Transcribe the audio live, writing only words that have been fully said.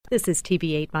This is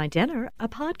TV8 My Dinner, a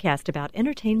podcast about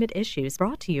entertainment issues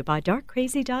brought to you by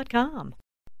darkcrazy.com.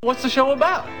 What's the show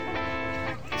about?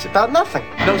 It's about nothing.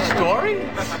 No story?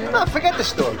 No, forget the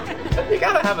story. You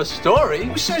gotta have a story.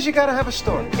 Who says you gotta have a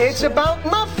story? It's about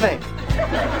nothing.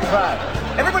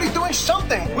 Right. Everybody's doing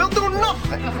something. We'll do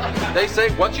nothing. They say,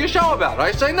 what's your show about?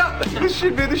 I say nothing. This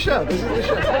should be the show. This is the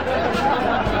show.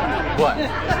 What?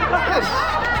 This.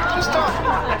 Just talk.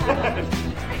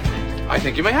 I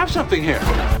think you may have something here.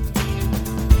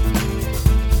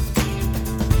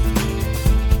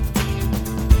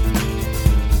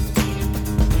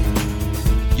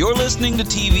 You're listening to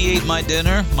TV8 My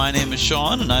Dinner. My name is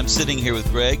Sean, and I'm sitting here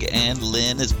with Greg, and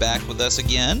Lynn is back with us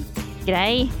again.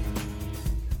 G'day.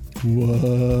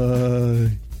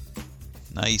 Why?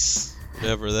 Nice.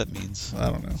 Whatever that means.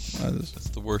 I don't know. That's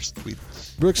the worst.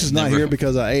 Brooks is not here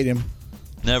because I ate him.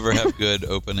 Never have good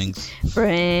openings.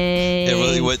 Fringe. Yeah,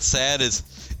 really, what's sad is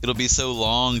it'll be so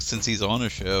long since he's on a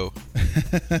show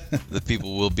that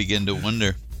people will begin to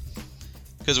wonder.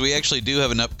 Because we actually do have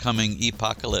an upcoming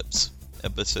Apocalypse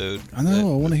episode. I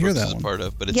know, I want to hear that one. one. Part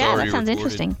of, but it's already that sounds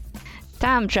recorded. interesting.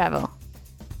 Time travel.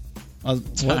 Time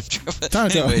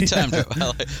travel. Anyway, time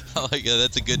travel. I like that.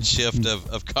 That's a good shift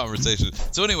of conversation.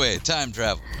 So anyway, time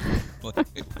travel. What?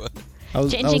 I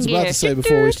was about to say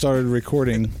before we started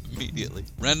recording. Immediately.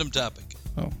 Random topic.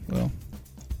 Oh, well.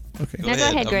 Okay. Go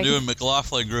ahead, Greg. I'm doing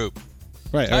McLaughlin Group.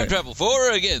 Right. Time travel, for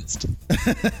or against?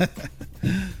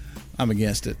 I'm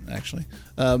against it, actually.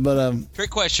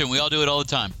 Trick question. We all do it all the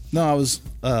time. No, I was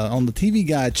on the TV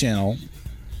Guide channel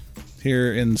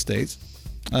here in the States.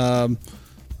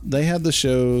 They had the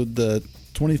show, the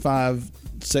 25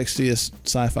 sexiest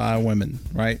sci-fi women,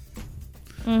 right?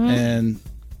 Mm-hmm. And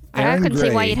I couldn't see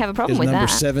why you'd have a problem with number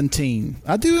that. 17.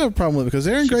 I do have a problem with it because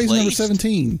Aaron Gray's number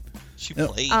 17. She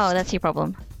placed. Oh, that's your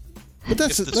problem. But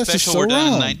that's if the just special so were done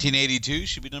wrong. in 1982,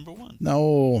 she'd be number one.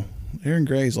 No, Aaron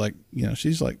Gray's like,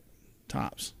 she's like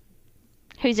tops.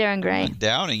 Who's Aaron Gray? I'm not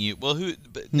doubting you. Well,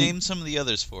 name some of the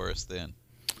others for us then.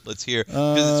 Let's hear.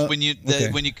 Because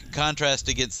it's when you contrast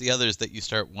against the others that you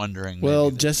start wondering.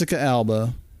 Well, Jessica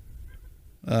Alba.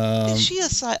 Is she a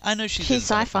I know she's in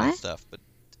sci-fi stuff, but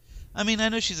I mean, I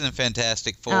know she's in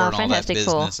Fantastic Four and all that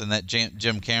business Four. and that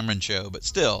Jim Cameron show, but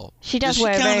still. She does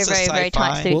wear a very, very, very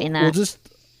tight suit in that. Well, just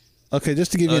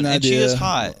to give you an and idea. She is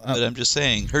hot, but I'm just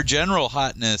saying, her general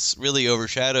hotness really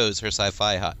overshadows her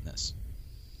sci-fi hotness.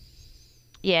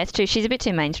 Yeah, it's true. She's a bit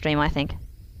too mainstream, I think.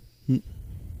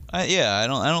 I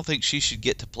don't think she should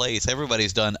get to place.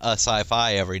 Everybody's done a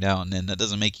sci-fi every now and then. That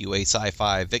doesn't make you a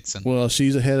sci-fi vixen. Well,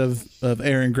 she's ahead of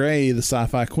Aaron Gray, the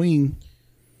sci-fi queen.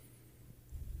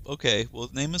 Okay, well,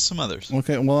 name us some others.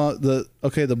 Okay, well,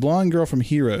 the blonde girl from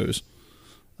Heroes.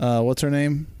 What's her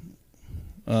name?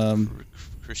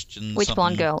 Christian. Which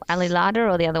blonde girl? Ali Larder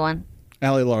or the other one?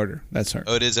 Ali Larder. That's her.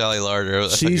 Oh, it is Ali Larder.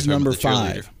 She's number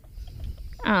 5.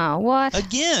 Oh, what?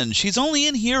 Again, she's only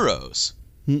in Heroes.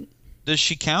 Does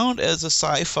she count as a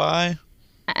sci-fi?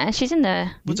 She's in the...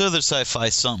 What's other sci-fi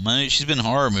something? I mean, she's been in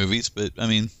horror movies, but, I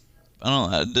mean, I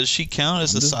don't know. Does she count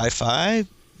as a sci-fi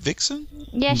vixen?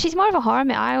 Yeah, she's more of a horror...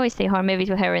 I always see horror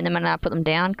movies with her in them and I put them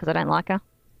down because I don't like her.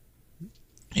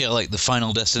 Yeah, like the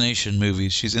Final Destination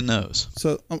movies. She's in those.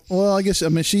 So, well, I guess,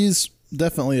 she's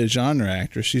definitely a genre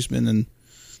actress. She's been in,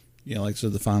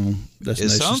 the Final Destination It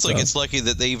sounds stuff. like it's lucky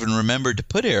that they even remembered to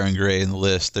put Aaron Gray in the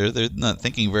list. They're not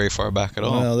thinking very far back at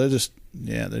all. Well, they just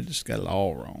got it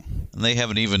all wrong. And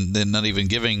they're not even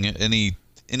giving any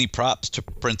props to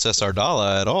Princess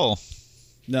Ardala at all.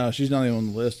 No, she's not even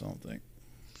on the list, I don't think.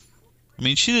 I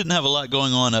mean, she didn't have a lot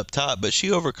going on up top, but she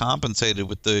overcompensated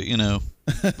with the,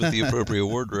 with the appropriate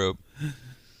wardrobe.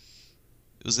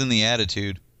 It was in the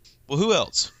attitude. Well, who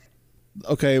else?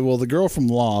 Okay, well, the girl from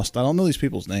Lost. I don't know these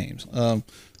people's names.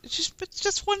 It's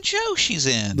just one show she's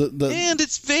in. And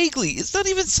it's not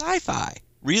even sci-fi,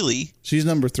 really. She's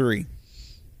number 3.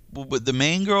 Well, but the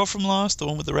main girl from Lost, the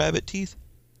one with the rabbit teeth?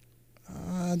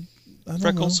 I don't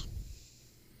Freckles?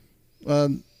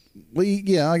 know. Well,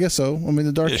 yeah, I guess so. I mean,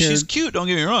 the dark hair. She's cute, don't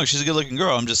get me wrong. She's a good-looking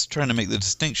girl. I'm just trying to make the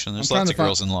distinction. There's lots of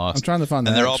girls in Lost. I'm trying to find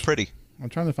and they're all pretty. I'm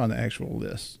trying to find the actual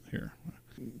list here.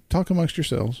 Talk amongst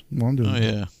yourselves while I'm doing it.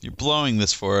 Oh, yeah. You're blowing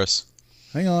this for us.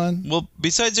 Hang on. Well,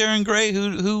 besides Aaron Gray,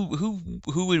 who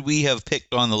would we have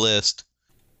picked on the list?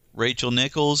 Rachel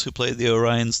Nichols, who played the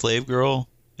Orion slave girl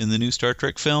in the new Star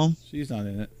Trek film? She's not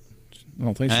in it. I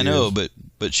don't think she is. I know,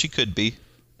 but she could be.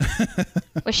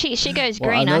 Well, she goes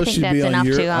green. I think that's enough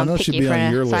to pick you for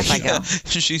a sci-fi girl.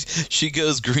 She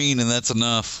goes green, and that's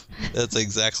enough. That's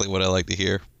exactly what I like to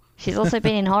hear. She's also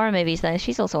been in horror movies, though.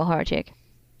 She's also a horror chick.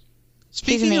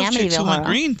 Speaking of chicks who went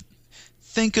green,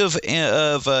 Think of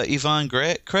Yvonne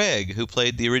Craig, who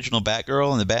played the original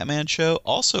Batgirl in the Batman show,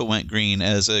 also went green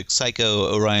as a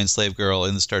psycho Orion slave girl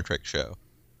in the Star Trek show.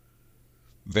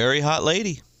 Very hot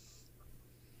lady.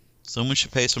 Someone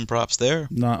should pay some props there.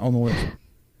 Not on the list,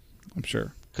 I'm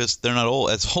sure. Because they're not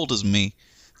as old as me.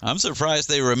 I'm surprised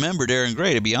they remembered Erin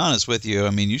Gray, to be honest with you.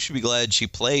 I mean, you should be glad she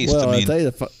placed. Well, if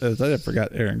they had forgot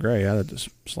Erin Gray, I'd have just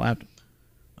slapped him.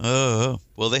 Oh,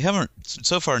 well, they haven't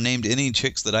so far named any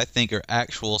chicks that I think are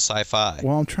actual sci-fi.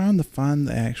 Well, I'm trying to find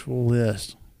the actual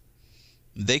list.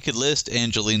 They could list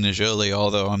Angelina Jolie,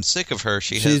 although I'm sick of her.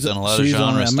 She has done a lot of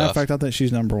genre stuff. Matter of fact, I think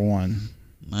she's number one.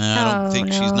 I don't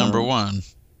think she's number one,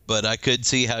 but I could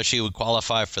see how she would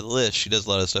qualify for the list. She does a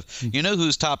lot of stuff. You know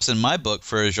who's tops in my book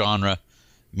for a genre?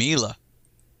 Mila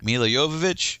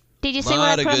Jovovich. Did you see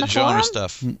what I put on the genre forum?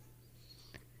 stuff.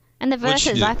 And the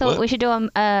verses. I thought we should do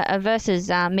a versus,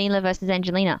 Mila versus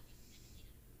Angelina.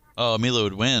 Oh, Mila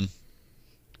would win.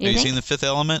 Have you seen The Fifth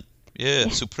Element? Yeah,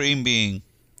 Supreme Being.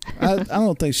 I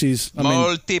don't think she's...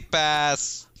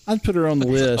 Multipass. I'd put her on the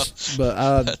list,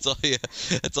 but... That's all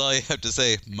you have to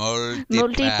say. Multipass.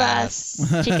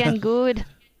 Multipass. Chicken good.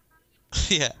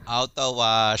 Yeah, auto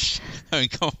wash. I mean,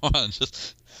 come on.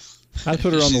 I'd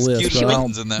put her on the list, but I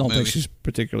don't movie. think she's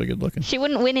particularly good looking. She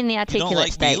wouldn't win in the articulate you don't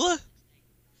like state. Mila?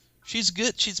 She's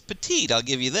good. She's petite. I'll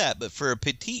give you that. But for a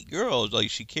petite girl,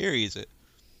 she carries it.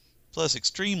 Plus,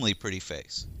 extremely pretty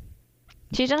face.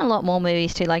 She's done a lot more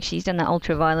movies too. Like she's done the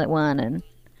Ultraviolet one and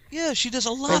yeah, she does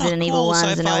a lot Resident of Evil cool ones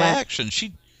sci-fi and all that. action.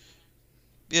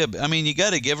 I mean, you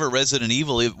got to give her Resident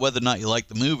Evil, whether or not you like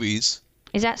the movies.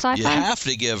 Is that sci-fi? You have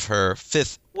to give her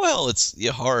Fifth. Well, it's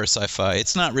horror sci-fi.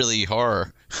 It's not really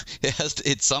horror.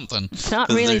 It's something. It's not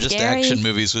really they're just scary. action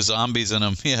movies with zombies in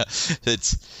them. Yeah,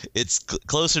 it's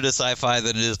closer to sci-fi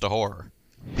than it is to horror,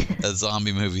 as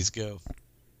zombie movies go.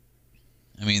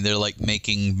 I mean, they're like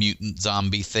making mutant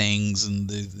zombie things,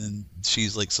 and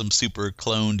she's like some super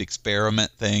cloned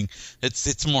experiment thing.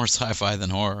 It's more sci-fi than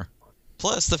horror.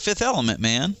 Plus, The Fifth Element,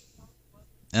 man.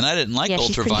 And I didn't like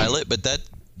Ultraviolet, but that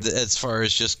as far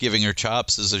as just giving her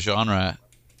chops as a genre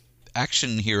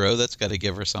action hero, that's got to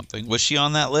give her something. Was she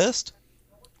on that list?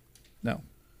 No.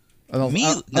 I don't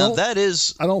think.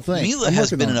 Mila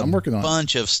has been in a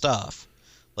bunch of stuff.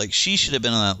 Like, she should have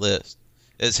been on that list.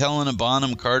 Is Helena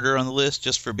Bonham Carter on the list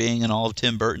just for being in all of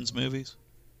Tim Burton's movies?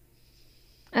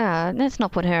 Let's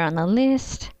not put her on the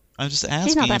list. I'm just asking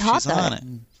she's not that if hot, she's on it.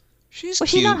 She's cute.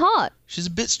 She's not hot. She's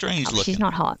a bit strange looking. She's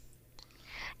not hot.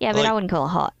 Yeah, but I wouldn't call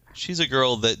her hot. She's a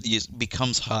girl that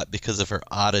becomes hot because of her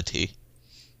oddity.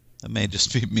 That may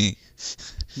just be me.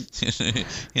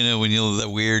 You know, when you're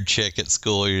that weird chick at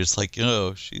school, you're just like,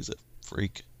 oh, she's a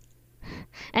freak.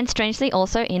 And strangely,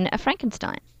 also in a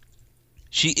Frankenstein.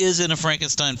 She is in a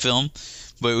Frankenstein film,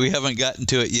 but we haven't gotten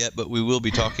to it yet, but we will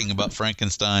be talking about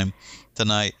Frankenstein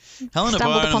tonight. Helena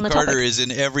Bonham Carter is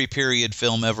in every period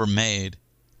film ever made.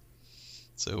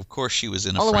 So, of course, she was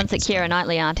in a All the ones that Frankenstein. Keira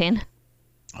Knightley aren't in.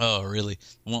 Oh, really?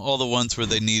 Well, all the ones where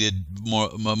they needed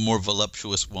a more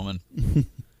voluptuous woman.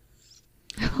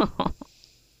 Well,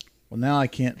 now I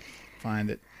can't find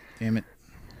it. Damn it.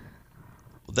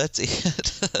 Well, that's it.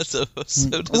 so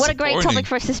what a great topic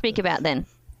for us to speak about, then.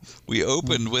 We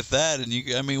opened with that,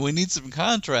 and we need some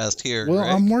contrast here.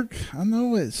 Well, Greg. I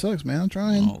know it sucks, man. I'm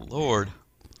trying. Oh, Lord.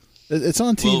 It's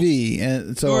on TV,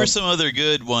 and so. Who are some other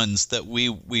good ones that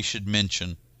we should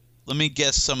mention? Let me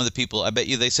guess some of the people. I bet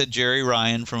you they said Jerry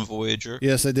Ryan from Voyager.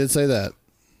 Yes, they did say that.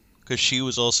 Because she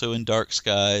was also in Dark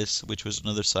Skies, which was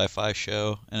another sci-fi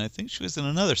show, and I think she was in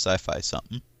another sci-fi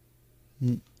something.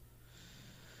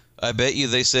 I bet you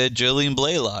they said Jolene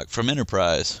Blaylock from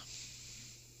Enterprise.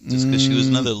 Just because she was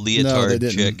another leotard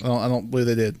chick. I don't believe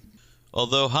they did.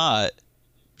 Although hot,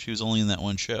 she was only in that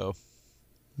one show.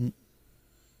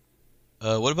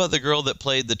 What about the girl that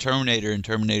played the Terminator in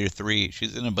Terminator 3?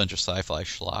 She's in a bunch of sci-fi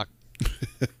schlock.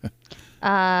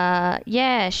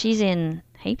 Yeah, she's in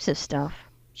heaps of stuff.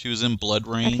 She was in Blood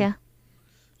Rain. Okay.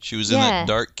 She was in that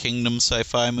Dark Kingdom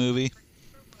sci-fi movie.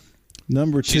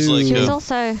 Number 2. She was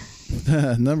also...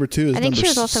 number 2 is I think she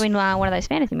was also in one of those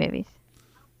fantasy movies.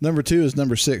 Number 2 is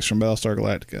number 6 from Battlestar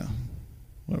Galactica.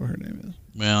 Whatever her name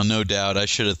is. Well, no doubt. I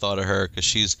should have thought of her because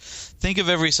she's... Think of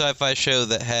every sci-fi show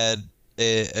that had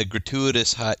a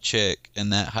gratuitous hot chick,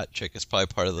 and that hot chick is probably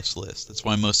part of this list. That's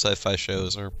why most sci-fi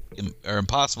shows are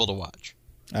impossible to watch.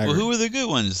 Well, who are the good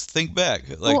ones? Think back.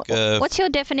 Like, what's your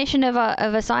definition of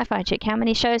a sci-fi chick? How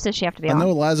many shows does she have to be on? I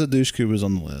know Eliza Dushku was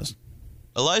on the list.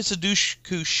 Eliza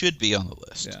Dushku should be on the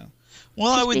list. Yeah.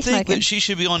 Well, I would think that she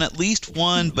should be on at least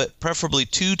one, but preferably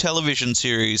 2 television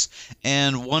series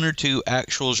and 1 or 2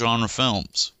 actual genre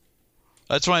films.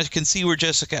 That's why I can see where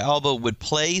Jessica Alba would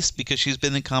place, because she's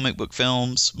been in comic book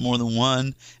films more than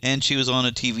one, and she was on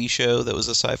a TV show that was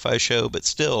a sci-fi show, but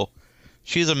still,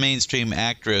 she's a mainstream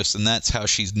actress, and that's how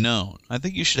she's known. I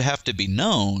think you should have to be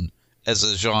known as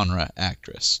a genre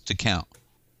actress to count.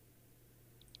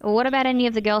 Well, what about any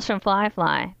of the girls from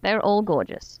Firefly? They're all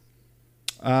gorgeous.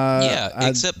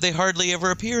 Except they hardly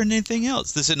ever appear in anything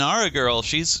else. This Inara girl,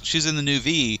 she's in the new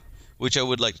V, which I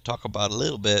would like to talk about a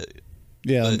little bit.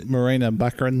 Yeah, Marina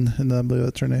Baccarin, and I believe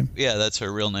that's her name. Yeah, that's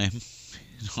her real name.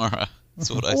 Inara.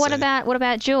 That's what I What say.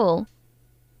 about Jewel,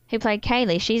 who played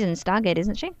Kaylee? She's in Stargate,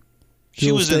 isn't she?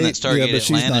 She was in that Stargate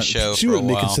Atlanta show She for a wouldn't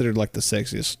be while. considered like the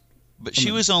sexiest. But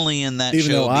she was only in that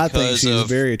Even show though I because think she's of,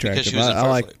 very because attractive. she was in I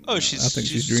like. Firefly. Oh, I think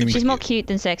she's dreamy. She's more cute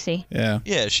than sexy. Yeah.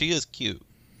 Yeah, she is cute,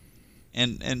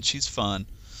 and she's fun.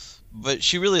 But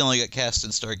she really only got cast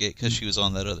in Stargate because she was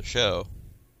on that other show.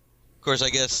 Of course, I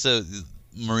guess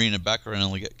Marina Baccarin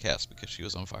only got cast because she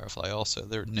was on Firefly also.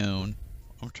 They're known.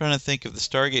 I'm trying to think if the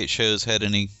Stargate shows had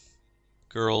any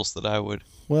girls that I would...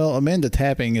 Well, Amanda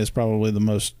Tapping is probably the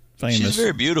most famous. She's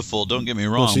very beautiful, don't get me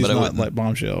wrong. Well, she's but I not wouldn't... like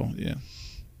Bombshell, yeah.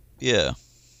 Yeah.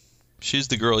 She's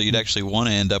the girl you'd actually want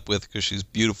to end up with because she's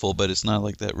beautiful, but it's not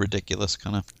like that ridiculous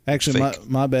kind of Actually, fake.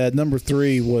 my bad. Number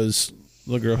 3 was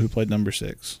the girl who played number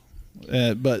 6.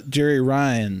 But Jerry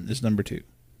Ryan is number 2.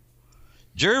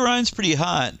 Jerry Ryan's pretty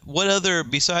hot. What other,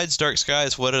 besides Dark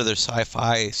Skies, what other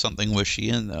sci-fi something was she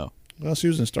in, though? Well, she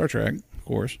was in Star Trek, of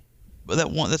course. But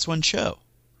that's one show.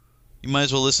 You might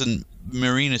as well listen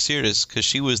Marina Sirtis, because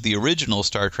she was the original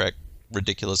Star Trek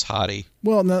ridiculous hottie.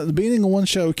 Well, no, the beginning of one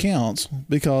show counts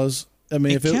because, I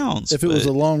mean, if it was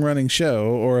a long-running show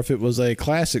or if it was a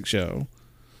classic show,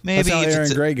 maybe that's how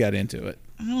Aaron Gray got into it.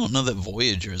 I don't know that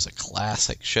Voyager is a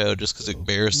classic show just because it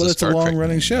bears But the it's Star a Trek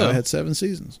long-running name, show. though. It had 7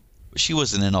 seasons. She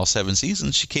wasn't in all 7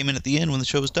 seasons. She came in at the end when the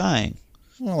show was dying.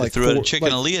 Well, They like threw out a chick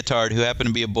in a leotard who happened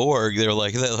to be a Borg. They're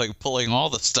like pulling all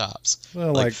the stops.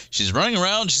 Well, like she's running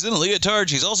around. She's in a leotard.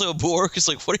 She's also a Borg. It's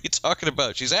like, what are you talking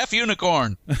about? She's half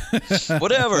unicorn.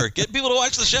 Whatever. Get people to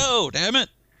watch the show. Damn it.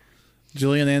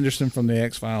 Gillian Anderson from the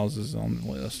X-Files is on the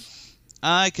list.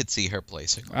 I could see her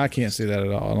placing. I can't see that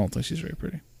at all. I don't think she's very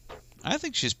pretty. I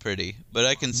think she's pretty, but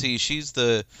I can see she's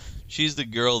the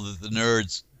girl that the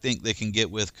nerds think they can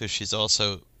get with because she's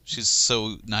so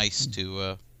nice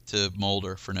to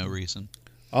Mulder for no reason.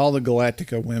 All the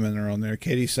Galactica women are on there.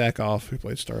 Katie Sackhoff, who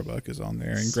played Starbuck, is on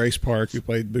there, and Grace Park, who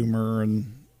played Boomer,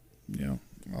 and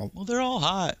well, they're all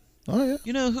hot. Oh yeah.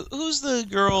 You know who's the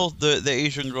girl, the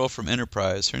Asian girl from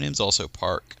Enterprise? Her name's also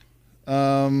Park.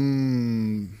 Sorry.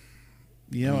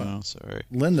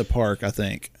 Linda Park, I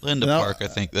think. Park, I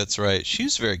think that's right.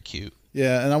 She's very cute.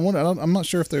 Yeah, and I'm not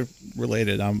sure if they're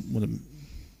related. I don't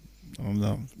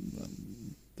know.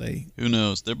 Who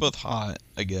knows? They're both hot,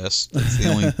 I guess. That's the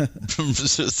only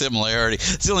similarity.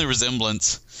 It's the only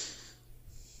resemblance.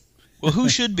 Well, who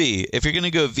should be? If you're going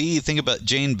to go V, think about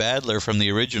Jane Badler from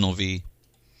the original V.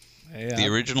 Yeah. The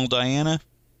original Diana.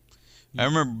 I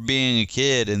remember being a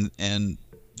kid and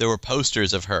there were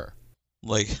posters of her.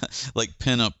 Like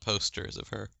pin-up posters of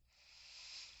her.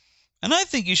 And I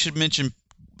think you should mention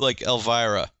like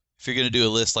Elvira. If you're going to do a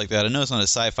list like that, I know it's not a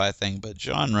sci-fi thing, but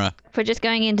genre. If we're just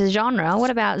going into genre, what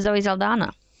about Zoe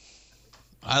Saldana?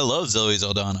 I love Zoe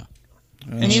Saldana.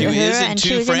 And she was in she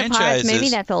two was in the Pirates franchises. movie,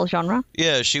 that's all genre.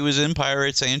 Yeah, she was in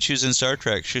Pirates and she was in Star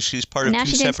Trek. She's part of now two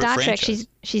she's in separate Star franchises. Trek.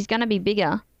 She's going to be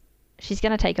bigger. She's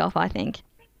going to take off, I think.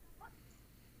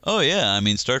 Oh, yeah. I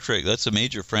mean, Star Trek, that's a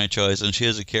major franchise, and she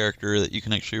has a character that you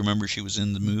can actually remember she was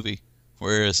in the movie,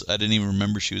 whereas I didn't even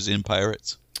remember she was in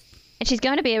Pirates. And she's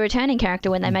going to be a returning character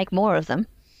when they make more of them.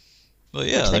 Well,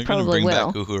 yeah, they they're going to probably bring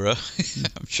will. back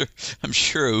Uhura. I'm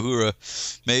sure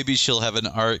Uhura, maybe she'll have an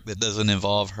arc that doesn't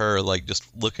involve her, like, just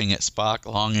looking at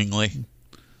Spock longingly.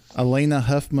 Elena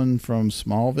Huffman from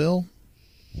Smallville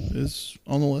is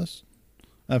on the list.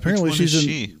 Apparently Which one she's is in.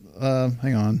 she?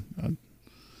 Hang on.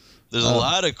 There's a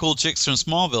lot of cool chicks from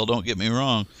Smallville, don't get me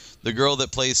wrong. The girl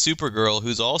that plays Supergirl,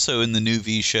 who's also in the new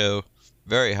V show,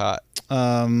 very hot.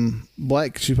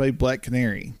 She played Black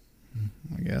Canary,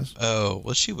 I guess. Oh,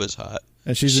 well, she was hot.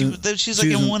 And she's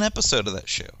in one episode of that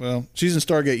show. Well, she's in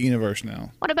Stargate Universe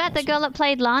now. What about the girl that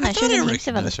played Lana? She was in heaps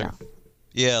of other stuff.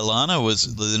 Yeah, Lana was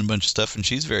in a bunch of stuff, and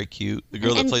she's very cute. The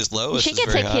girl that plays Lois she is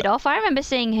gets very her hot. kid off. I remember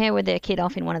seeing her with her kid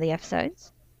off in one of the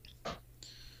episodes.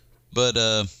 But,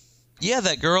 yeah,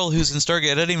 that girl who's in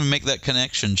Stargate, I didn't even make that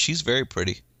connection. She's very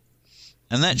pretty.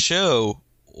 And that show,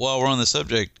 while we're on the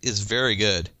subject, is very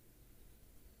good.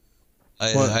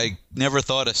 I never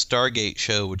thought a Stargate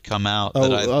show would come out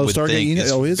that I would Stargate think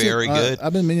is it? very good.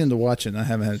 I've been meaning to watch it, and I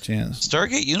haven't had a chance.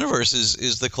 Stargate Universe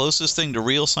is the closest thing to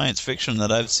real science fiction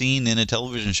that I've seen in a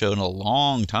television show in a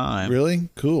long time. Really?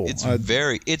 Cool. It's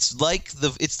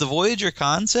it's the Voyager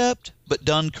concept, but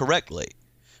done correctly,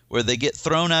 where they get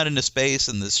thrown out into space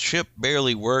and the ship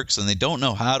barely works and they don't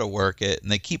know how to work it and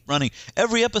they keep running.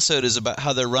 Every episode is about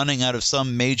how they're running out of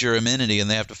some major amenity and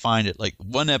they have to find it. Like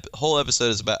one whole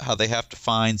episode is about how they have to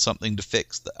find something to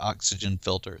fix the oxygen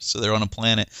filters. So they're on a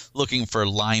planet looking for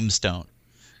limestone.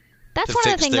 That's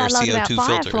one of the things I love about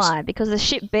Firefly, because the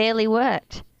ship barely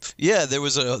worked. Yeah, there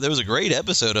was a great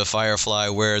episode of Firefly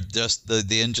where just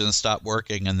the engines stop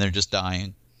working and they're just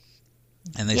dying.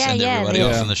 And they send everybody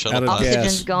off in the shuttle bus.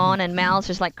 Oxygen's gone, and Mal's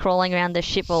just like crawling around the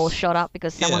ship all shot up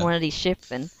because someone wanted his ship.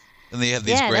 And they have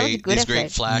these great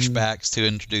flashbacks to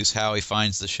introduce how he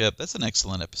finds the ship. That's an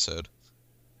excellent episode.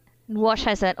 Wash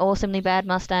has that awesomely bad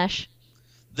mustache.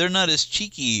 They're not as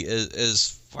cheeky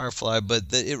as Firefly, but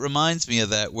it reminds me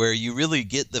of that, where you really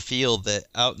get the feel that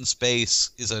out in space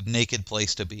is a naked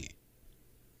place to be.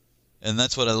 And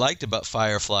that's what I liked about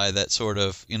Firefly, that sort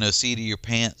of, seat of your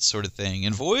pants sort of thing.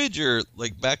 And Voyager,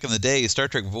 like back in the day, Star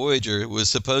Trek Voyager was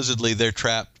supposedly they're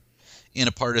trapped in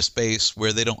a part of space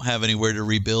where they don't have anywhere to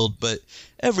rebuild. But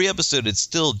every episode, it's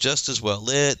still just as well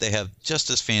lit. They have just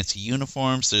as fancy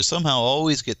uniforms. They somehow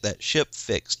always get that ship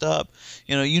fixed up.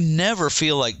 You never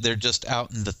feel like they're just out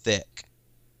in the thick.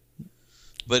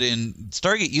 But in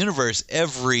Stargate Universe,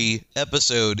 every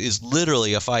episode is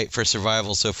literally a fight for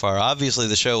survival so far. Obviously,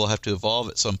 the show will have to evolve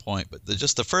at some point. But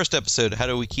just the first episode, how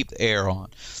do we keep the air on?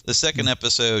 The second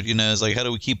episode, is like, how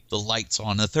do we keep the lights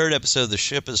on? The third episode, the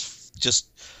ship is just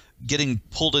getting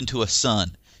pulled into a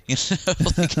sun.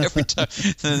 Like every time.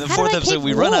 And then the fourth episode,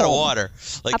 we run out of water.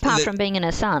 Like, apart from being in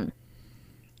a sun.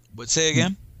 What, say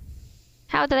again?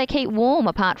 How do they keep warm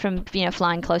apart from,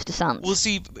 flying close to suns? Well,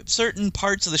 see, certain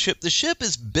parts of the ship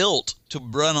is built to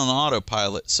run on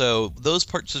autopilot. So those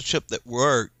parts of the ship that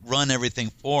work run everything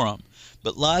for them.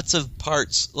 But a lot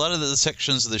of the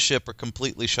sections of the ship are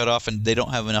completely shut off and they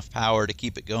don't have enough power to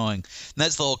keep it going. And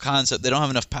that's the whole concept. They don't have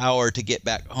enough power to get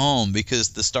back home because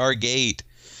the Stargate,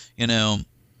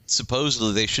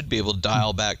 supposedly they should be able to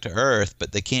dial back to Earth,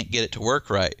 but they can't get it to work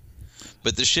right.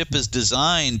 But the ship is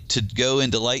designed to go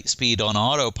into light speed on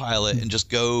autopilot and just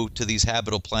go to these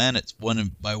habitable planets one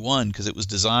by one, because it was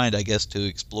designed, I guess, to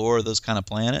explore those kind of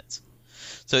planets.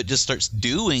 So it just starts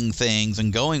doing things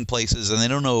and going places, and they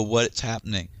don't know what's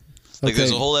happening. Like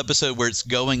there's a whole episode where it's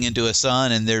going into a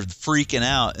sun, and they're freaking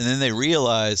out, and then they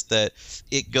realize that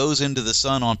it goes into the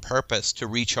sun on purpose to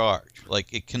recharge.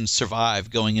 Like it can survive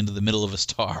going into the middle of a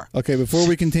star. Okay, before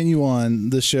we continue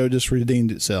on, this show just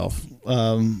redeemed itself.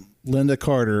 Linda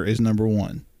Carter is number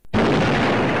one.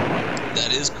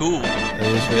 That is cool. That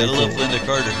is very cool. Love Linda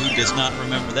Carter. Who does not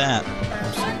remember that?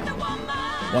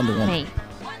 Wonder Woman. Me.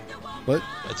 What?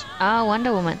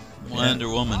 Wonder Woman. Wonder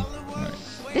Woman. Right.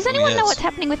 Does anyone know what's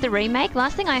happening with the remake?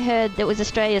 Last thing I heard, that was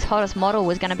Australia's hottest model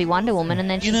was going to be Wonder Woman, and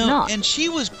then she's not. And she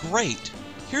was great.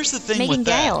 Here's the thing Megan with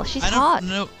that. Gale, she's hot.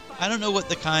 I don't know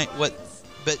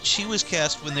but she was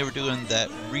cast when they were doing that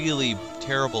really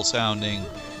terrible sounding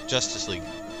Justice League.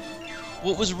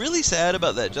 What was really sad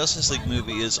about that Justice League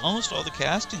movie is almost all the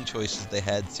casting choices they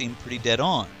had seemed pretty dead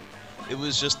on. It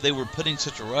was just they were putting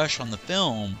such a rush on the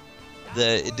film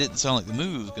that it didn't sound like the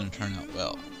movie was going to turn out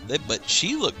well. But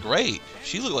she looked great.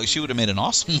 She looked like she would have made an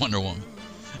awesome Wonder Woman.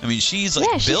 I mean, she's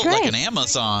built like an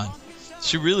Amazon.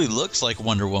 She really looks like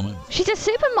Wonder Woman. She's a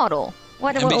supermodel.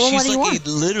 What do she's you want? She's like a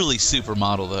literally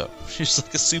supermodel, though. She's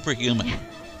like a superhuman.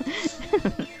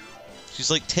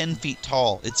 She's like 10 feet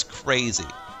tall. It's crazy.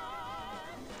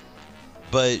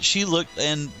 But she looked,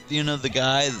 and the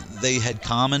guy, they had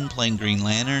Common playing Green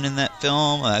Lantern in that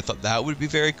film. I thought that would be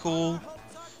very cool.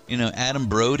 Adam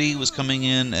Brody was coming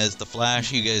in as the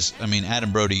Flash. You guys,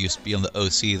 Adam Brody used to be on the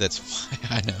OC. That's why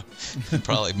I know.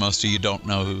 Probably most of you don't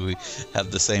know who we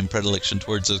have the same predilection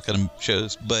towards those kind of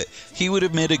shows. But he would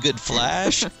have made a good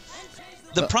Flash.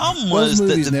 The problem was that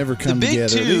the big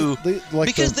two,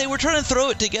 because they were trying to throw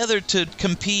it together to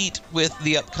compete with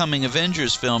the upcoming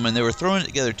Avengers film, and they were throwing it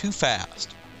together too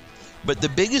fast. But the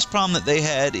biggest problem that they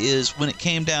had is when it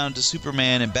came down to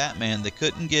Superman and Batman, they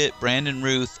couldn't get Brandon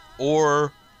Routh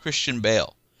or Christian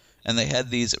Bale. And they had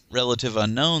these relative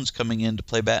unknowns coming in to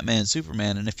play Batman and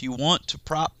Superman. And if you want to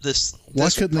prop this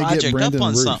project up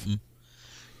on something...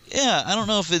 Yeah, I don't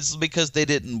know if it's because they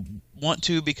didn't want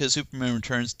to, because Superman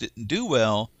Returns didn't do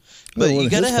well, but you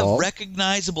got to have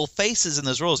recognizable faces in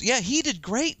those roles. Yeah, he did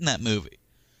great in that movie.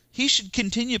 He should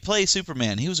continue to play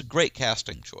Superman. He was a great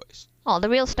casting choice. Oh, the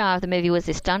real star of the movie was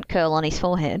this stunt curl on his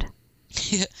forehead.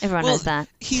 Yeah. Everyone knows that.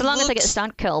 So long as they get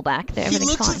stunt curl back,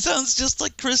 everything's fine. He sounds just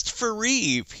like Christopher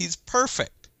Reeve. He's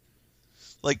perfect.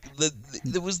 Like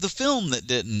there was the film that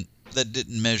didn't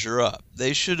measure up.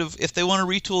 They should have, if they want to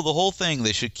retool the whole thing,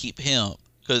 they should keep him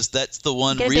because that's the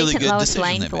one really good decision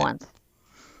they made. Once.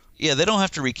 Yeah, they don't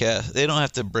have to recast. They don't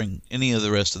have to bring any of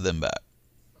the rest of them back.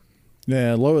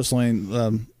 Yeah, Lois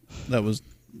Lane. That was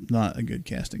not a good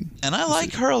casting. And I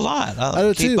like her a lot. I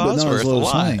do too, but not as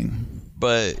Lois Lane.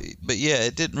 But yeah,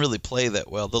 it didn't really play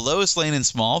that well. The Lois Lane in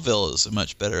Smallville is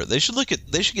much better. They should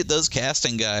get those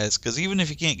casting guys, because even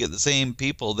if you can't get the same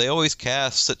people, they always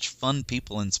cast such fun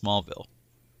people in Smallville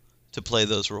to play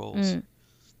those roles.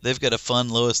 They've got a fun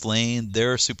Lois Lane.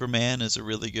 Their Superman is a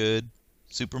really good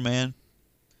Superman.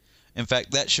 In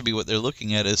fact, that should be what they're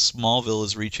looking at as Smallville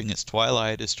is reaching its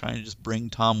twilight, is trying to just bring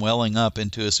Tom Welling up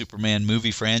into a Superman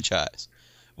movie franchise,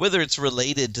 whether it's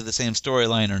related to the same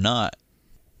storyline or not.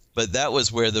 But that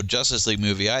was where the Justice League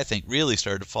movie, I think, really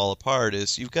started to fall apart,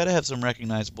 is you've got to have some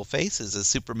recognizable faces as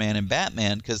Superman and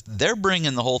Batman, because they're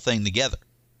bringing the whole thing together.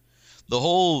 The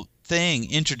whole thing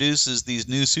introduces these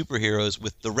new superheroes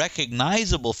with the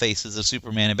recognizable faces of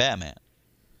Superman and Batman.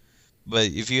 But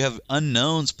if you have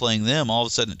unknowns playing them, all of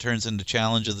a sudden it turns into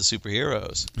Challenge of the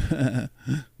Superheroes.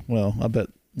 Well, I bet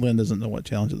Lynn doesn't know what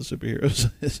Challenge of the Superheroes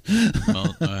is.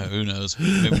 Well, who knows?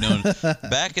 Maybe no one.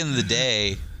 Back in the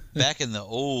day... Back in the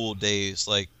old days,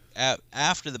 like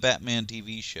after the Batman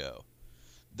TV show,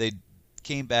 they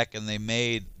came back and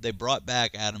they brought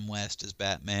back Adam West as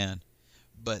Batman,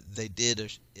 but they did a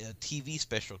TV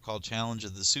special called Challenge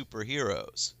of the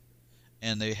Superheroes,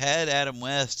 and they had Adam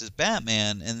West as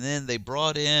Batman, and then they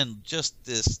brought in just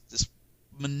this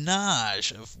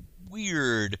menage of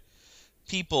weird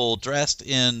people dressed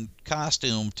in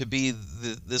costume to be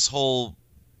this whole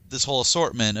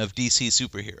assortment of DC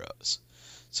superheroes.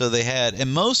 So they had,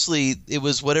 and mostly it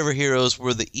was whatever heroes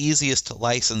were the easiest to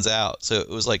license out. So it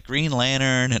was like Green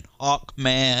Lantern and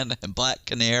Hawkman and Black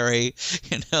Canary.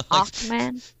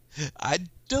 Hawkman? I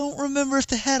don't remember if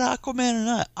they had Aquaman or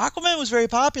not. Aquaman was very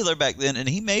popular back then, and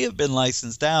he may have been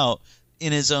licensed out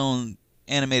in his own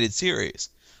animated series.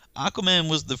 Aquaman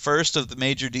was the first of the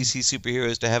major DC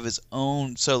superheroes to have his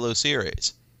own solo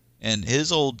series. And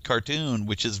his old cartoon,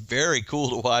 which is very cool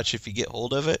to watch if you get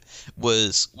hold of it,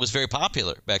 was very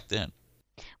popular back then.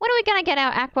 When are we going to get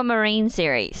our Aquamarine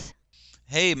series?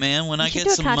 Hey, man, when I get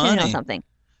some money. Or something.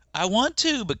 I want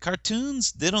to, but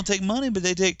cartoons, they don't take money, but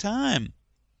they take time.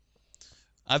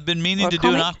 I've been meaning to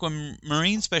do an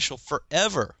Aquamarine special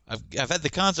forever. I've had the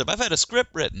concept. I've had a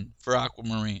script written for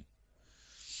Aquamarine.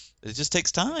 It just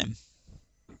takes time.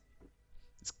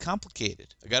 It's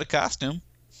complicated. I got a costume.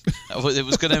 It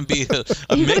was going to be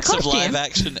a mix of live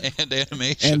action and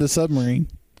animation. And a submarine.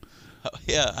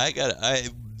 Yeah,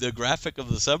 the graphic of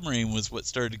the submarine was what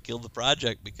started to kill the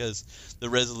project, because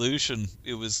the resolution,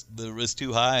 it was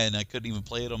too high and I couldn't even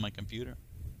play it on my computer.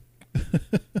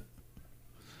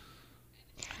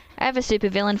 I have a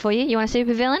supervillain for you. You want a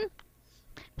supervillain?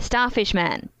 Starfish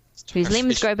Man, whose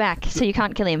limbs grow back so you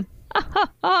can't kill him.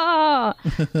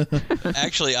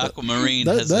 Actually, Aquamarine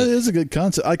that is a good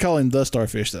concept. I call him the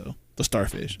Starfish, though. The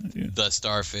Starfish. Yeah. The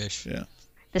Starfish. Yeah.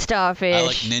 The Starfish. I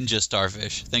like Ninja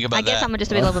Starfish. Think about that. I guess I'm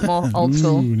just a little bit more old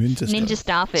school. Ninja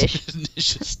Starfish.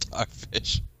 Ninja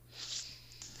Starfish.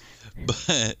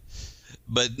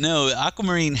 But no,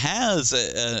 Aquamarine has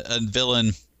a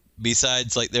villain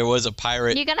besides, like, there was a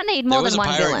pirate. You're gonna need more than one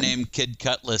villain. There was a pirate named Kid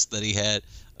Cutlass that he had.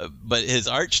 But his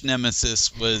arch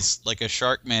nemesis was like a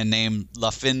shark man named La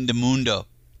Fin de Mundo.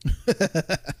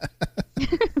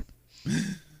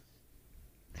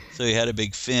 So he had a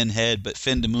big fin head, but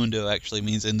Fin de Mundo actually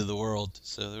means end of the world.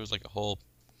 So there was like a whole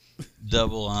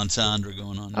double entendre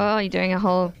going on there. Oh, you're doing a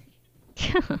whole...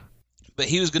 But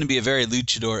he was going to be a very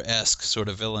luchador-esque sort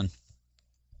of villain.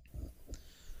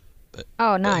 But,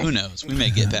 oh, nice. But who knows? We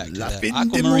may get back to that.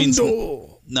 Aquamarine's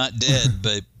not dead,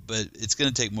 but it's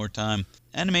going to take more time.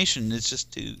 Animation is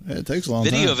just too. Yeah, it takes a long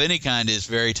time. Video of any kind is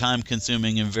very time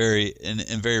consuming and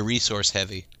very resource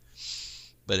heavy,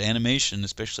 but animation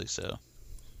especially so.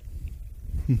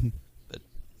 But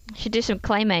you should do some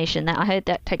claymation. I heard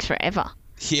that takes forever.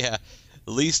 Yeah,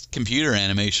 at least computer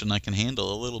animation I can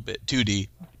handle a little bit. 2D.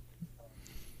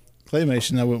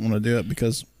 Claymation, I wouldn't want to do it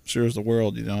because sure as the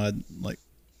world, I'd like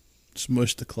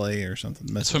smush the clay or something.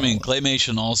 That's what I mean.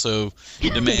 Claymation also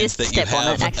demands that you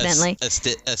have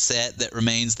a set that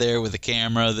remains there with a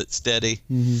camera that's steady.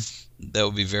 Mm-hmm. That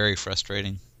would be very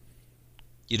frustrating.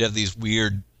 You'd have these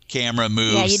weird camera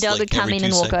moves. Yeah, your dog would come in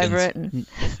and walk over it.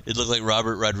 It looked like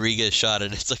Robert Rodriguez shot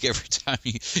it. It's like every time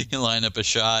you line up a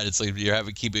shot, it's like you're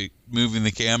having to keep it moving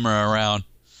the camera around.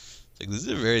 It's Like, these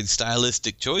are very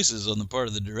stylistic choices on the part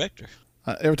of the director.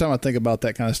 Every time I think about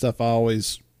that kind of stuff, I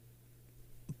always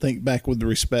think back with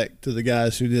respect to the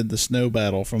guys who did the snow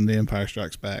battle from The Empire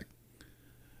Strikes Back.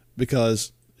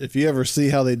 Because if you ever see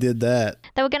how they did that...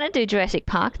 They were going to do Jurassic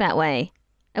Park that way.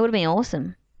 It would have been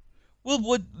awesome.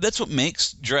 Well, that's what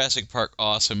makes Jurassic Park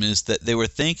awesome, is that they were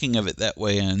thinking of it that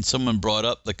way, and someone brought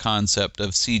up the concept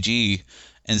of CG,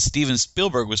 and Steven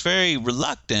Spielberg was very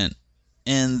reluctant,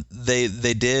 and they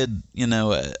did,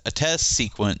 a test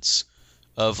sequence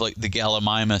of, like, the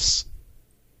Gallimimus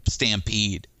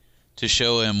stampede to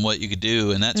show him what you could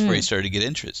do, and that's where he started to get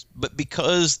interest. But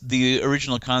because the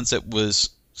original concept was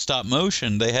stop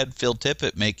motion, they had Phil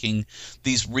Tippett making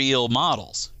these real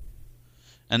models.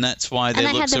 And that's why they look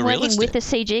so realistic. And they had them working with the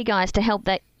CG guys to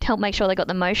help make sure they got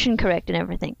the motion correct and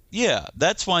everything. Yeah,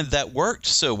 that's why that worked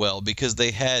so well, because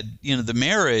they had, the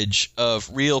marriage of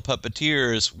real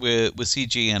puppeteers with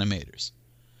CG animators.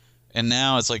 And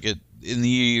now it's like in the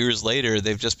years later,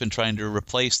 they've just been trying to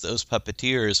replace those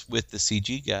puppeteers with the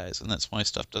CG guys, and that's why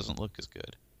stuff doesn't look as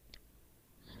good.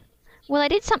 Well, they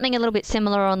did something a little bit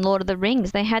similar on Lord of the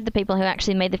Rings. They had the people who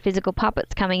actually made the physical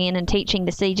puppets coming in and teaching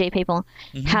the CG people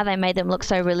how they made them look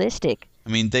so realistic. I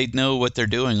mean, they know what they're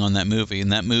doing on that movie,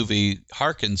 and that movie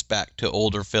harkens back to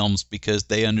older films because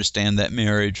they understand that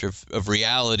marriage of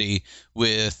reality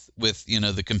with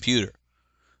the computer.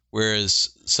 Whereas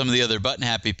some of the other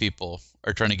button-happy people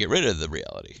are trying to get rid of the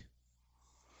reality.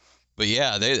 But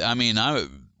yeah,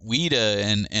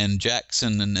 Weta and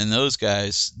Jackson and those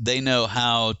guys, they know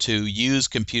how to use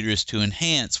computers to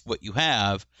enhance what you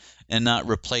have and not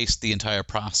replace the entire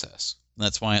process.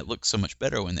 That's why it looks so much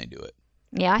better when they do it.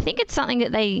 Yeah, I think it's something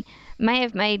that they may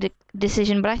have made a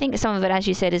decision, but I think some of it, as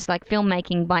you said, is like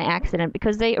filmmaking by accident,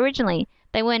 because they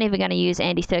weren't even going to use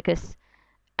Andy Serkis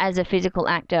as a physical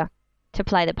actor to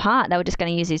play the part. They were just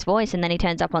going to use his voice, and then he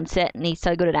turns up on set and he's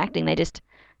so good at acting, they just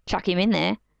chuck him in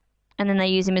there. And then they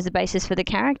use him as the basis for the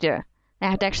character. They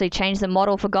have to actually change the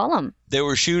model for Gollum. They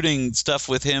were shooting stuff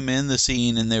with him in the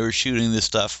scene, and they were shooting the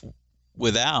stuff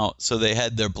without, so they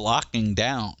had their blocking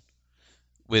down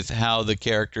with how the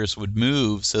characters would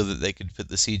move so that they could put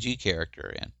the CG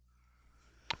character in.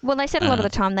 Well, they said a lot of the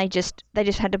time they just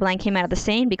had to blank him out of the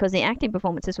scene because the acting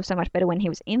performances were so much better when he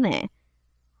was in there.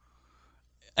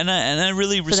 And I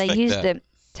really respect that. So they used the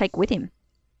take with him.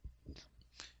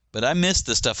 But I miss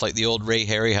the stuff like the old Ray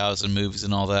Harryhausen movies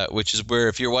and all that, which is where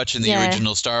if you're watching the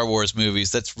original Star Wars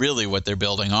movies, that's really what they're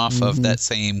building off of, that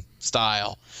same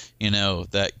style,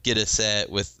 that get a set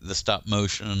with the stop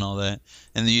motion and all that.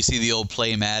 And then you see the old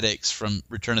Playmatics from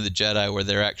Return of the Jedi where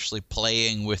they're actually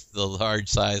playing with the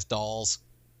large-sized dolls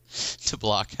to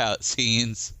block out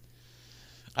scenes.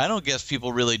 I don't guess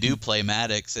people really do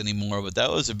Playmatics anymore, but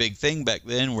that was a big thing back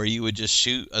then where you would just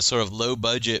shoot a sort of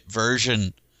low-budget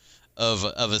version of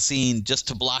a scene just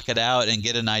to block it out and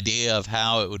get an idea of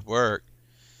how it would work.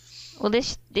 Well,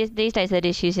 these days they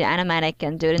just use the animatic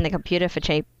and do it in the computer for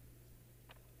cheap.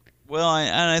 Well,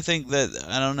 I think that,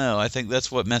 I don't know, I think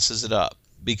that's what messes it up,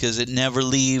 because it never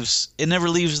leaves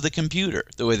the computer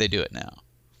the way they do it now.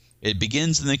 It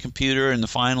begins in the computer, and the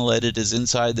final edit is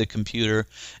inside the computer,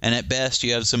 and at best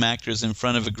you have some actors in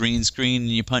front of a green screen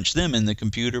and you punch them in the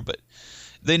computer, but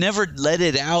they never let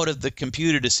it out of the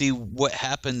computer to see what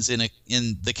happens in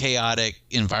the chaotic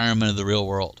environment of the real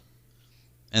world.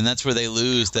 And that's where they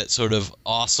lose that sort of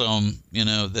awesome,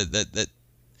 that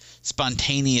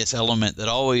spontaneous element that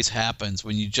always happens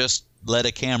when you just let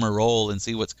a camera roll and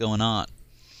see what's going on.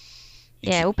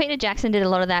 Yeah, well, Peter Jackson did a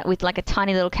lot of that with like a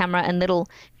tiny little camera and little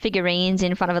figurines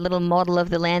in front of a little model of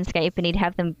the landscape, and he'd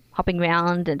have them hopping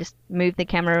around and just move the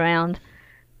camera around.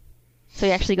 So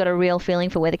he actually got a real feeling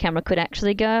for where the camera could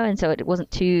actually go, and so it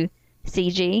wasn't too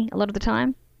CG a lot of the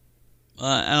time.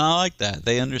 And I like that.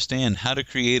 They understand how to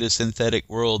create a synthetic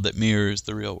world that mirrors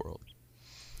the real world.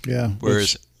 Yeah,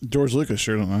 whereas George Lucas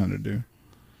sure don't know how to do.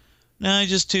 No,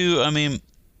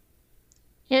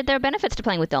 Yeah, there are benefits to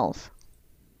playing with dolls.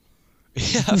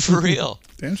 Yeah, for real.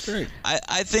 Damn straight.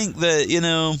 I think that,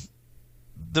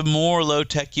 the more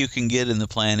low-tech you can get in the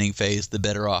planning phase, the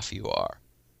better off you are.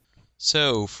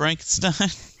 So, Frankenstein?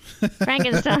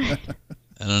 Frankenstein.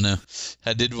 I don't know.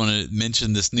 I did want to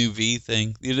mention this new V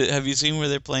thing. Have you seen where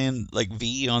they're playing like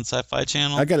V on Sci-Fi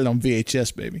Channel? I got it on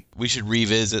VHS, baby. We should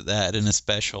revisit that in a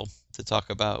special to talk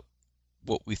about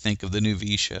what we think of the new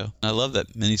V show. I love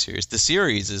that miniseries. The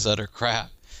series is utter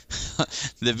crap.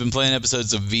 They've been playing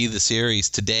episodes of V the series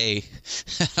today.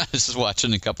 I was just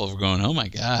watching a couple of them going, oh my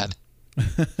God.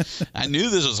 I knew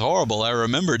this was horrible. I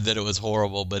remembered that it was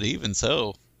horrible, but even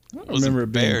so, I remember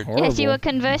it being prepared. horrible. Yes, you were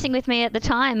conversing with me at the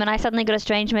time, and I suddenly got a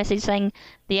strange message saying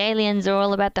the aliens are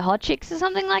all about the hot chicks or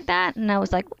something like that, and I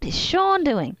was like, what is Sean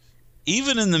doing?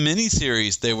 Even in the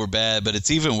miniseries, they were bad, but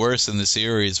it's even worse in the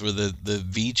series where the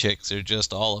V chicks are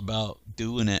just all about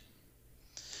doing it.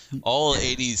 All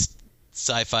 80s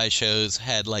sci-fi shows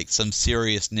had like some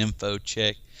serious nympho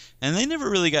chick, and they never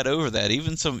really got over that.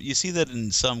 Even you see that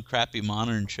in some crappy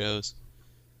modern shows.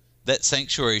 That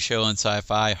Sanctuary show on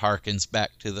Sci-Fi harkens back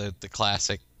to the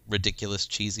classic, ridiculous,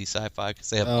 cheesy sci-fi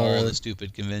because they have all the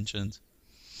stupid conventions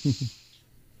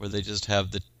where they just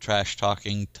have the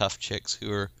trash-talking tough chicks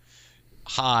who are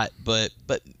hot but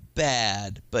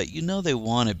bad, but you know they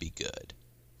want to be good.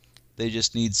 They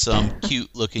just need some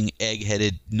cute-looking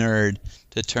egg-headed nerd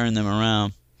to turn them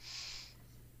around.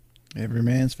 Every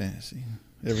man's fantasy.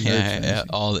 Every nerd's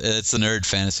fantasy. It's the nerd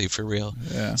fantasy for real.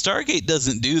 Yeah. Stargate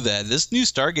doesn't do that. This new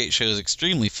Stargate show is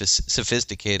extremely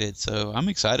sophisticated, so I'm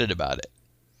excited about it.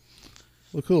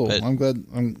 Well, cool. But, I'm glad.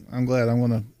 I'm glad. I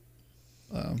want to.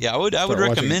 I would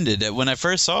recommend it. When I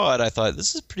first saw it, I thought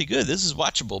this is pretty good. This is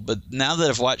watchable. But now that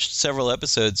I've watched several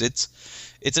episodes, it's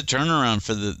a turnaround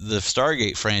for the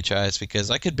Stargate franchise because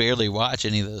I could barely watch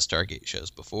any of those Stargate shows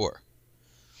before.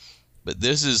 But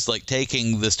this is like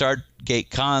taking the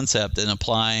Stargate concept and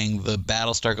applying the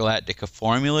Battlestar Galactica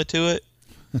formula to it.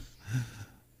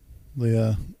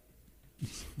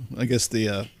 I guess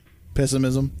the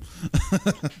pessimism.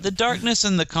 The darkness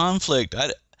and the conflict.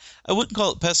 I wouldn't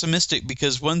call it pessimistic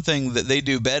because one thing that they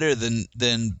do better than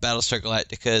Battlestar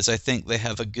Galactica is I think they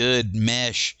have a good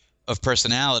mesh of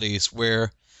personalities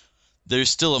where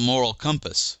there's still a moral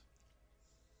compass.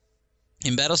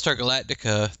 In Battlestar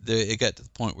Galactica, it got to the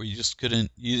point where you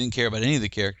didn't care about any of the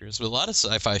characters. But a lot of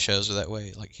sci-fi shows are that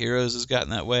way. Like Heroes has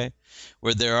gotten that way,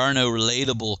 where there are no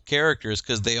relatable characters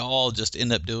because they all just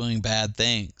end up doing bad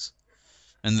things.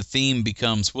 And the theme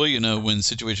becomes, well, when the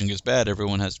situation gets bad,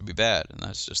 everyone has to be bad. And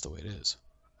that's just the way it is.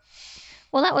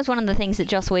 Well, that was one of the things that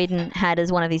Joss Whedon had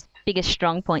as one of his biggest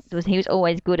strong points. Was he was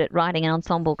always good at writing an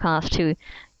ensemble cast too.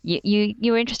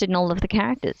 You were interested in all of the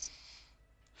characters.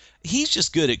 He's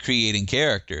just good at creating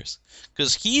characters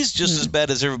because he's just as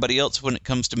bad as everybody else when it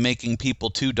comes to making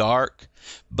people too dark.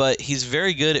 But he's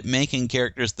very good at making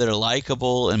characters that are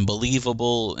likable and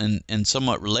believable and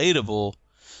somewhat relatable,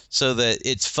 so that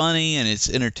it's funny and it's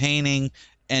entertaining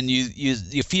and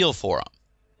you feel for them,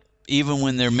 even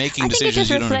when they're making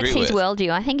decisions you don't agree with. I think it just reflects his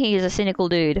worldview. I think he is a cynical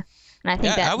dude. And I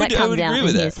think that comes I would out agree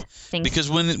with in that. his things. Because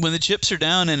when the chips are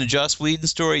down in a Joss Whedon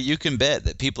story, you can bet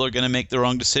that people are going to make the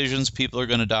wrong decisions, people are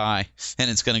going to die,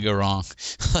 and it's going to go wrong.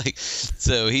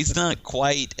 So he's not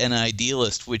quite an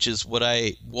idealist, which is what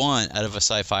I want out of a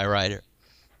sci-fi writer.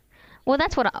 Well,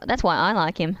 that's why I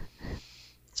like him.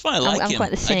 That's why I like him. Quite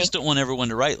the cynic. I just don't want everyone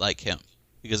to write like him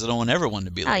because I don't want everyone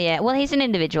to be like him. Oh, yeah. Well, he's an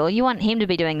individual. You want him to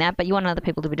be doing that, but you want other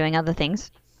people to be doing other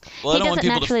things. Well, he does it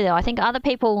naturally, though. I think other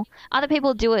people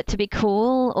do it to be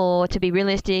cool or to be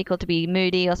realistic or to be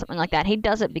moody or something like that. He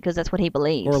does it because that's what he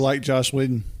believes. Or like Joss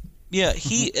Whedon. Yeah,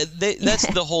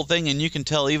 that's the whole thing, and you can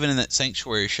tell even in that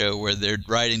Sanctuary show where they're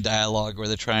writing dialogue where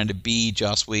they're trying to be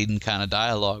Joss Whedon kind of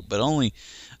dialogue, but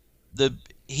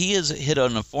he has hit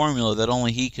on a formula that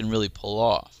only he can really pull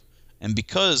off, and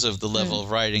because of the level of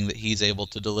writing that he's able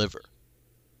to deliver.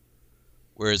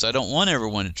 Whereas I don't want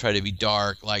everyone to try to be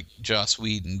dark like Joss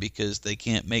Whedon because they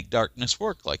can't make darkness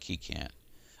work like he can.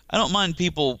 I don't mind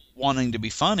people wanting to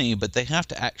be funny, but they have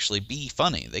to actually be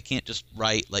funny. They can't just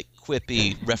write like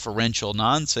quippy, referential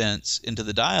nonsense into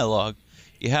the dialogue.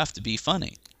 You have to be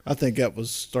funny. I think that was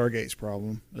Stargate's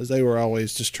problem, as they were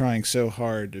always just trying so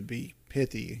hard to be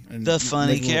pithy and the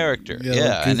funny character,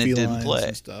 and it didn't play.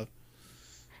 And stuff.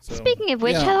 So, Speaking of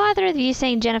which, have either of you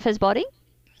seen Jennifer's Body?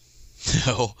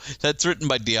 No, that's written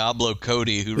by Diablo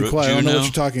Cody, who wrote Juno. I don't know what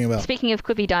you're talking about. Speaking of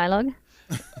quippy dialogue.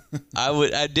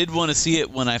 I did want to see it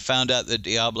when I found out that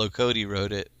Diablo Cody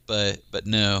wrote it, but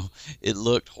no, it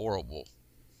looked horrible.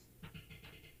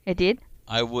 It did?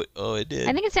 It did.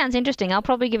 I think it sounds interesting. I'll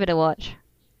probably give it a watch.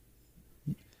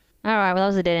 All right, well, that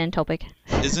was a dead-end topic.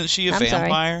 Isn't she a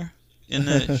vampire?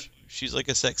 She's like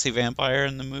a sexy vampire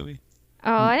in the movie?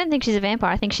 Oh, I don't think she's a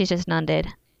vampire. I think she's just an undead.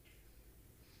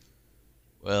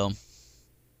 Well,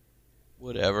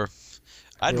 whatever.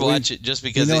 I'd watch it just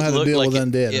because it looked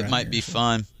like it might be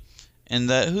fun. And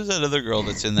who's that other girl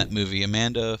that's in that movie?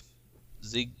 Amanda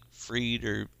Siegfried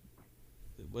or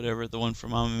whatever, the one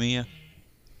from Mamma Mia?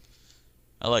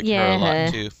 I like her a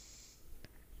lot, too.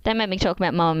 Don't make me talk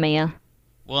about Mamma Mia.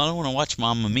 Well, I don't want to watch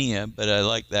Mamma Mia, but I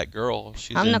like that girl.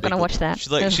 I'm not going to watch that.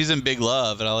 She's in Big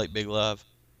Love, and I like Big Love.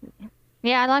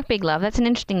 Yeah, I like Big Love. That's an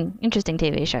interesting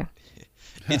TV show.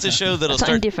 It's a show that'll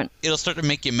Something start different. It'll start to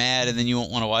make you mad, and then you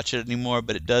won't want to watch it anymore.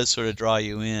 But it does sort of draw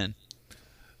you in.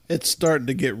 It's starting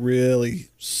to get really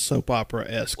soap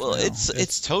opera-esque. Well, now.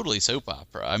 it's totally soap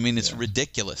opera. I mean, it's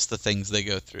ridiculous the things they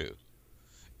go through.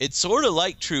 It's sort of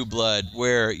like True Blood,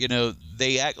 where,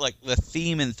 they act like the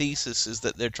theme and thesis is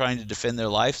that they're trying to defend their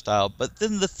lifestyle, but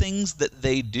then the things that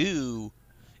they do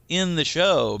in the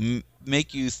show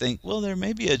make you think, well, there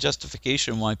may be a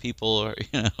justification why people are,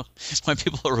 why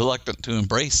people are reluctant to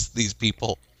embrace these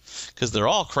people, because they're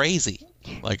all crazy.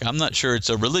 Like, I'm not sure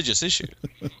it's a religious issue.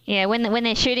 Yeah, when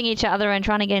they're shooting each other and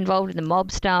trying to get involved in the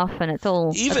mob stuff, and it's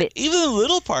all even the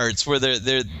little parts where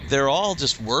they're all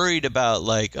just worried about,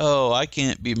 like, oh, I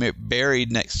can't be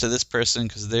buried next to this person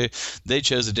because they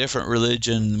chose a different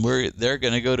religion. They're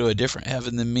going to go to a different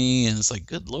heaven than me, and it's like,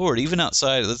 good Lord, even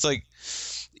outside of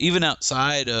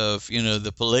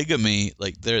the polygamy,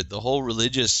 like the whole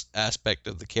religious aspect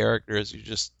of the characters,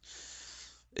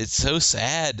 it's so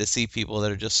sad to see people that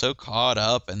are just so caught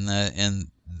up in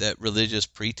that religious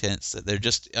pretense that they're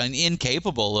just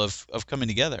incapable of coming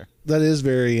together. That is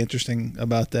very interesting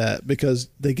about that, because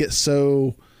they get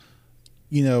so,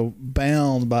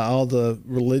 bound by all the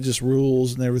religious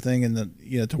rules and everything, and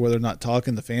to where they're not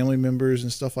talking to family members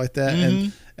and stuff like that.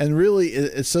 Mm-hmm. And really,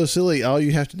 it's so silly. All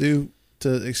you have to do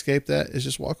to escape that is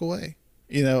just walk away,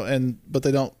 but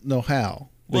they don't know how.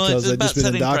 Well, it's about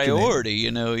setting indoctrinated. priority.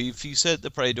 If you set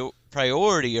the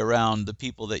priority around the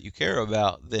people that you care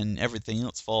about, then everything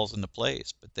else falls into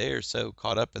place. But they're so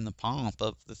caught up in the pomp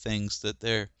of the things that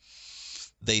they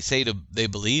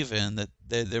believe in, that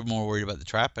they're more worried about the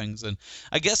trappings. And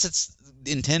I guess it's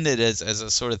intended as a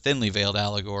sort of thinly veiled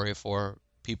allegory for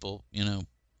people,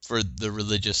 for the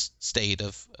religious state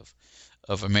of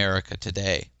America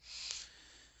today.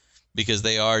 Because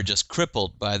they are just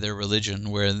crippled by their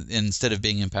religion, where instead of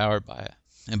being empowered by it.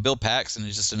 And Bill Paxton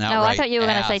is just an outright No, I thought you were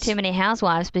going to say ass. too many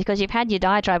housewives, because you've had your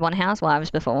diatribe on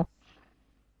housewives before.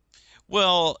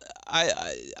 Well,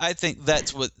 I think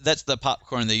that's the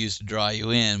popcorn they use to draw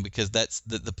you in, because that's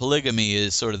the polygamy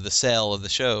is sort of the sell of the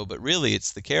show, but really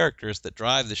it's the characters that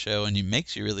drive the show, and it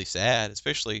makes you really sad,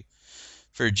 especially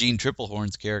for Gene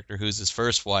Triplehorn's character, who's his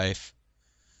first wife.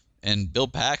 And Bill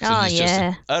Paxton is just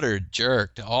an utter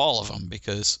jerk to all of them,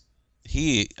 because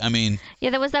Yeah,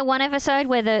 there was that one episode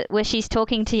where she's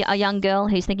talking to a young girl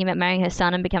who's thinking about marrying her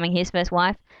son and becoming his first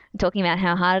wife, and talking about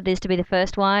how hard it is to be the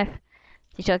first wife.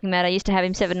 She's talking about, I used to have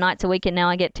him 7 nights a week, and now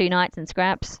I get 2 nights and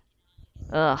scraps.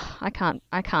 Ugh, I can't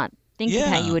think of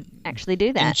how you would actually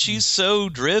do that. And she's so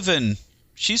driven.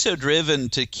 She's so driven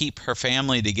to keep her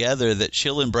family together that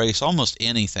she'll embrace almost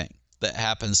anything that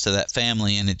happens to that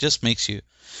family, and it just makes you,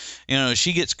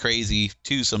 she gets crazy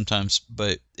too sometimes,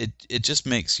 but it just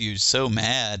makes you so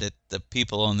mad at the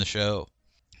people on the show.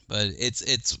 But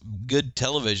it's good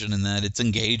television in that it's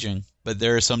engaging. But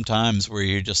there are some times where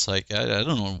you're just like, I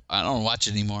don't know, I don't watch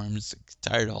it anymore. I'm just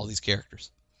tired of all these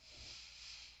characters.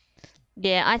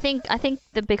 Yeah, I think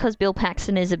that because Bill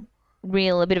Paxton is a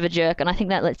bit of a jerk, and I think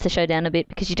that lets the show down a bit,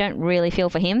 because you don't really feel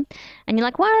for him, and you're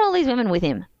like, why are all these women with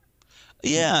him?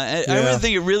 Yeah, I really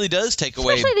think it really does take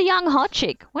away. Especially the young hot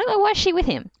chick. Why is she with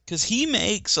him? Because he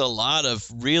makes a lot of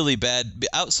really bad,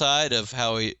 outside of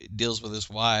how he deals with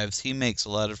his wives, he makes a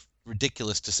lot of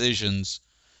ridiculous decisions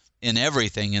in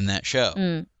everything in that show.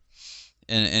 Mm.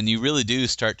 And you really do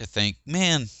start to think,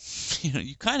 man,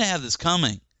 you kind of have this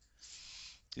coming.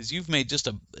 Because you've made just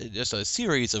a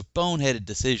series of boneheaded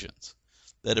decisions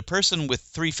that a person with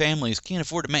 3 families can't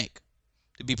afford to make.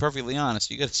 To be perfectly honest,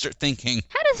 you got to start thinking.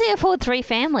 How does he afford 3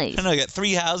 families? I know, I got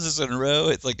 3 houses in a row.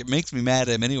 It's like, it makes me mad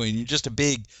at him anyway. And you're just a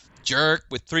big jerk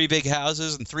with 3 big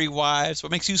houses and 3 wives.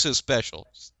 What makes you so special?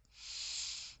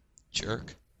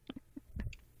 Jerk.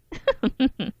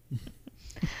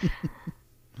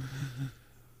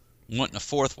 Wanting a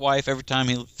 4th wife every time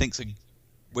he thinks a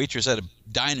waitress at a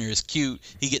diner is cute,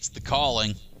 he gets the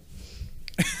calling.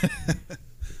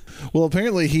 Well,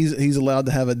 apparently he's allowed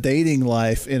to have a dating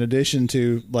life in addition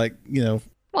to, like,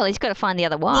 Well, he's got to find the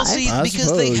other wife. Well, see, I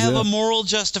because they suppose, have yeah. a moral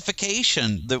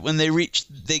justification that when they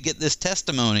get this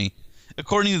testimony,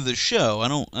 according to the show. I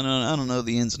don't know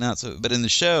the ins and outs of it, but in the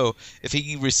show, if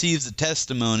he receives the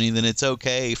testimony, then it's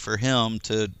okay for him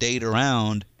to date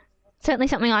around. Certainly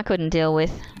something I couldn't deal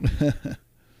with.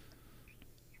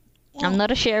 I'm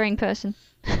not a sharing person.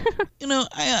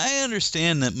 I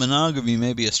understand that monogamy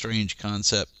may be a strange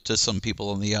concept to some people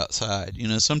on the outside.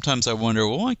 Sometimes I wonder,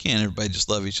 well, why can't everybody just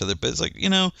love each other? But it's like,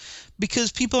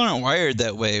 because people aren't wired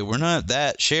that way. We're not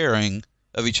that sharing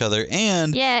of each other.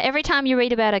 And yeah, every time you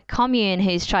read about a commune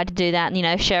who's tried to do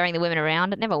that, sharing the women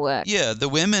around, it never works. Yeah, the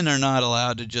women are not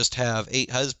allowed to just have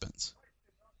 8 husbands.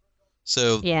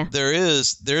 So Yeah.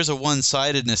 there's a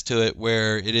one-sidedness to it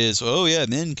where it is, oh yeah,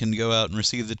 men can go out and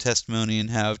receive the testimony and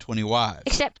have 20 wives.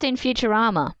 Except in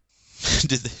Futurama.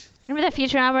 Did they? Remember that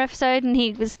Futurama episode and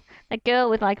he was a girl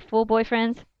with like 4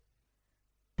 boyfriends?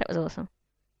 That was awesome.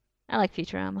 I like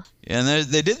Futurama. Yeah, and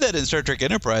they did that in Star Trek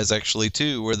Enterprise actually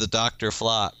too, where the Dr.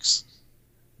 Phlox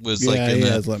was like in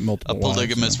a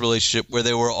polygamous relationship where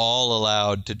they were all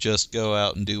allowed to just go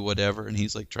out and do whatever, and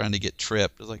he's like trying to get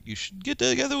tripped. It's like, you should get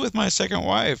together with my second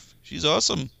wife. She's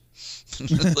awesome.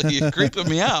 Like, you're creeping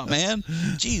me out, man.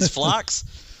 Jeez, Phlox,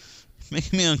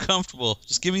 making me uncomfortable.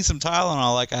 Just give me some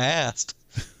Tylenol like I asked.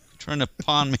 You're trying to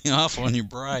pawn me off on your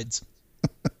brides.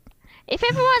 If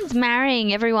everyone's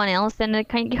marrying everyone else, then you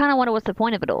kind of wonder what's the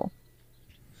point of it all.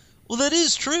 Well, that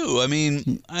is true. I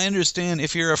mean, I understand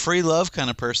if you're a free love kind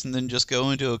of person, then just go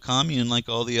into a commune like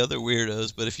all the other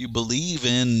weirdos. But if you believe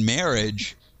in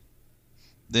marriage,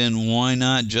 then why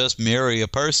not just marry a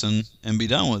person and be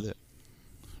done with it?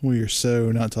 We are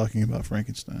so not talking about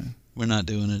Frankenstein. We're not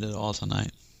doing it at all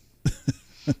tonight.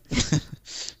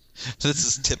 This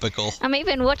is typical. I'm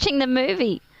even watching the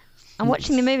movie. I'm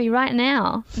watching the movie right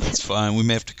now. It's fine. We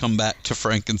may have to come back to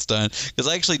Frankenstein because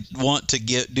I actually want to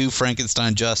do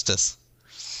Frankenstein justice,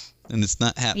 and it's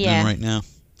not happening right now.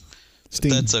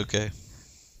 But that's okay.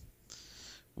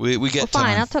 We get fine.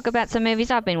 time. I'll talk about some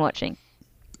movies I've been watching.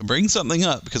 Bring something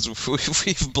up because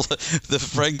the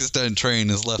Frankenstein train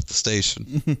has left the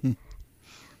station.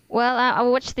 Well, I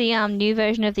watched the new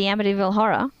version of the Amityville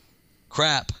Horror.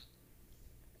 Crap.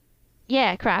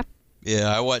 Yeah, crap.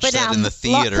 Yeah, I watched that in the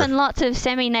theater. Lots and lots of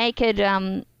semi-naked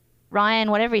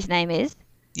Ryan, whatever his name is.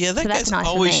 Yeah, that guy's nice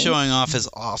always showing off his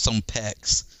awesome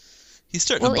pecs. He's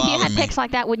starting to bother me. Well, if you had pecs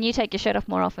like that, wouldn't you take your shirt off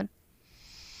more often?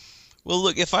 Well,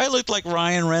 look, if I looked like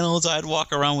Ryan Reynolds, I'd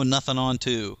walk around with nothing on,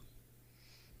 too.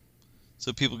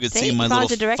 So people could see my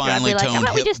little finely toned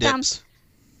hip dips.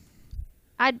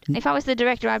 If I was the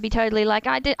director, I'd be totally like,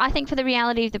 I think for the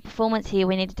reality of the performance here,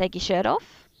 we need to take your shirt off.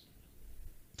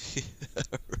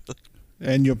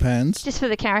 And your pants. Just for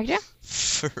the character.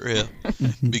 For real.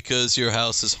 Because your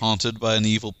house is haunted by an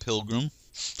evil pilgrim.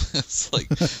 It's like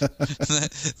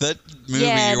that movie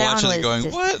you're watching it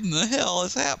going, what in the hell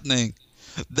is happening?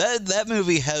 That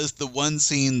movie has the one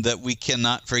scene that we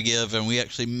cannot forgive, and we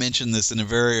actually mentioned this in a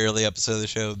very early episode of the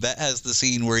show. That has the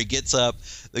scene where he gets up,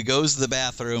 that goes to the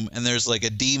bathroom, and there's like a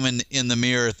demon in the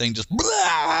mirror thing just blah,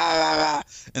 blah, blah,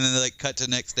 and then they like cut to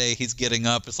next day, he's getting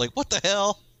up. It's like, what the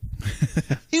hell?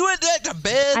 He went back to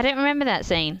bed. I don't remember that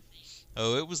scene.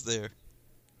 Oh, it was there.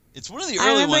 It's one of the I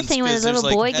early remember ones. a scene where the little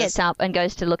boy gets up and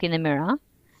goes to look in the mirror,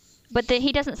 but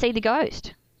he doesn't see the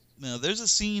ghost. No, there's a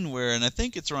scene where, and I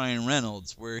think it's Ryan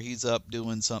Reynolds, where he's up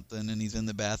doing something and he's in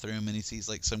the bathroom and he sees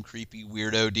like some creepy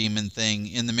weirdo demon thing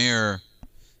in the mirror,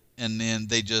 and then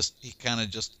he kind of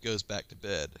just goes back to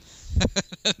bed.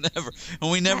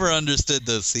 We never understood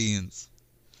those scenes.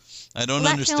 I don't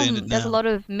understand it now. There's a lot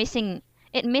of missing.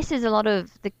 It misses a lot of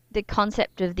the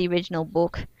concept of the original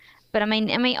book, but I mean,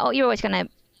 you're always going to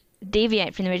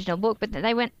deviate from the original book, but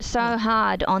they went so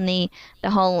hard on the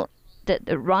whole that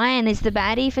Ryan is the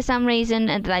baddie for some reason,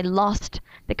 and they lost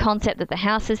the concept that the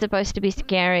house is supposed to be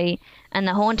scary, and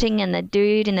the haunting, and the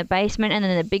dude in the basement, and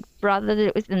then the big brother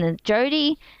that was in the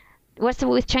Jody. What's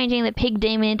with changing the pig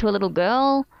demon into a little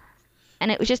girl?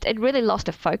 And it really lost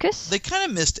a focus. They kind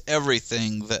of missed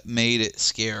everything that made it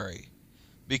scary.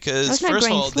 Because, no first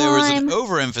of all, slime. there was an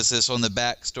overemphasis on the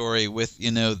backstory with,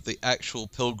 the actual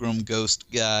pilgrim ghost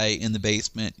guy in the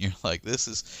basement. You're like, this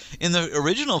is... In the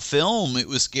original film, it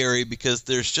was scary because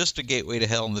there's just a gateway to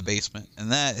hell in the basement.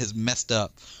 And that is messed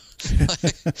up.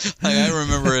 I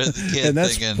remember as a kid and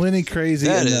that's thinking, plenty crazy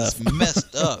that enough. is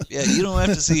messed up. Yeah, you don't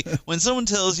have to see... When someone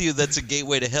tells you that's a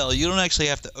gateway to hell, you don't actually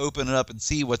have to open it up and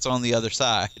see what's on the other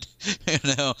side.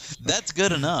 That's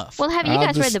good enough. Well, have you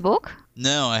guys read the book?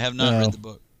 No, I have not read the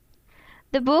book.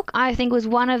 The book, I think, was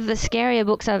one of the scarier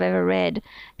books I've ever read,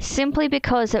 simply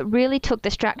because it really took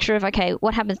the structure of, okay,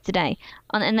 what happens today?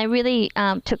 And they really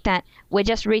took that, we're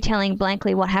just retelling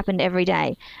blankly what happened every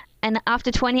day. And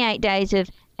after 28 days of,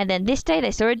 and then this day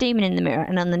they saw a demon in the mirror,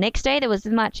 and on the next day there was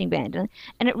the marching band.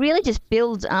 And it really just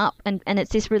builds up, and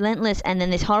it's this relentless, and then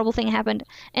this horrible thing happened.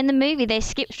 In the movie, they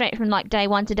skip straight from like day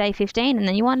 1 to day 15, and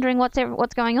then you're wondering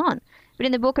what's going on. But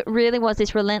in the book, it really was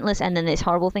this relentless, and then this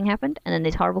horrible thing happened, and then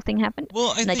this horrible thing happened.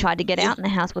 Well, and they tried to get out, and the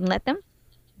house wouldn't let them.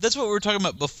 That's what we were talking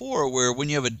about before, where when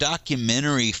you have a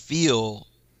documentary feel,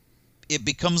 it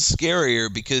becomes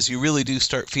scarier because you really do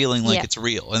start feeling like it's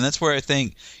real. And that's where I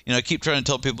think, I keep trying to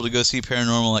tell people to go see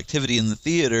Paranormal Activity in the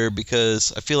theater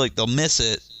because I feel like they'll miss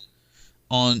it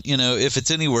on, if it's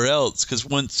anywhere else, because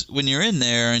when you're in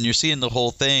there and you're seeing the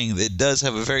whole thing, it does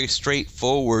have a very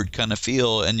straightforward kind of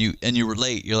feel, and you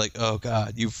relate. You're like, oh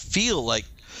God, you feel like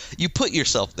you put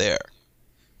yourself there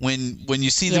when you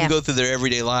see them go through their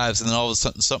everyday lives, and then all of a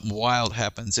sudden something wild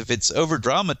happens. If it's over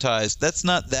dramatized, that's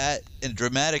not that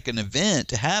dramatic an event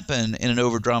to happen in an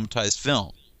over dramatized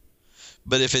film.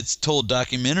 But if it's told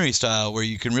documentary style, where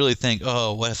you can really think,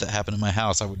 oh, what if that happened in my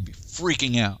house? I would be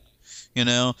freaking out.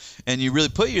 And you really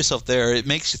put yourself there, it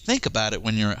makes you think about it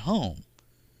when you're at home,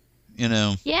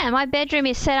 Yeah, my bedroom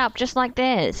is set up just like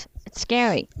theirs. It's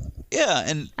scary. Yeah,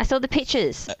 and I saw the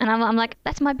pictures, and I'm like,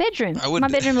 that's my bedroom. My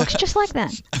bedroom looks just like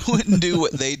that. I wouldn't do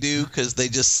what they do, because they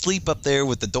just sleep up there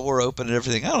with the door open and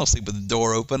everything. I don't sleep with the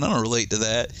door open. I don't relate to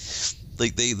that.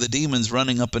 Like the demon's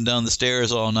running up and down the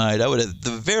stairs all night. I would at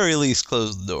the very least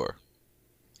close the door.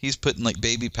 He's putting like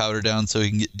baby powder down so he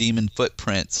can get demon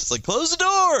footprints. It's like, close the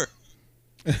door!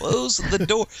 Close the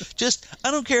door. Just,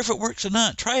 I don't care if it works or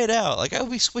not. Try it out. Like, I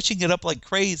would be switching it up like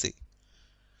crazy.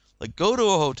 Like, go to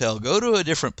a hotel. Go to a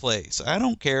different place. I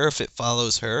don't care if it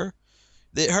follows her.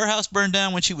 Her house burned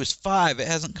down when she was 5. It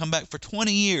hasn't come back for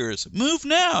 20 years. Move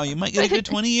now. You might get a good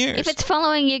 20 years. If it's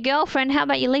following your girlfriend, how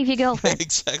about you leave your girlfriend?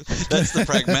 Exactly. That's the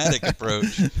pragmatic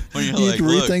approach. When you're You like, can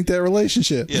rethink that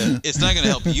relationship. Yeah, it's not going to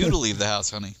help you to leave the house,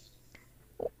 honey.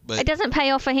 But it doesn't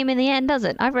pay off for him in the end, does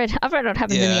it? I've read what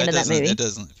happens in the end of that movie. It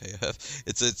doesn't pay off.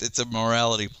 It's a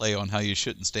morality play on how you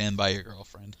shouldn't stand by your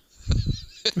girlfriend.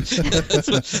 Not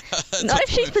if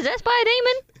she's possessed by a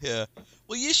demon. Yeah.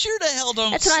 Well, you sure the hell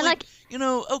don't That's sleep. what I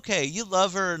like. Okay, you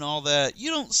love her and all that.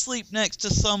 You don't sleep next to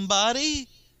somebody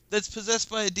that's possessed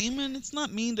by a demon. It's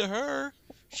not mean to her.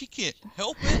 She can't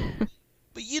help it.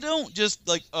 But you don't just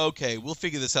like, okay, we'll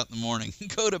figure this out in the morning.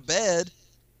 Go to bed.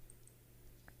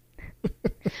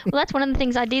 Well, that's one of the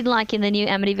things I did like in the new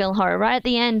Amityville Horror. Right at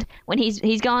the end, when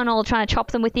he's going all trying to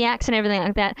chop them with the axe and everything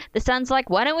like that, the son's like,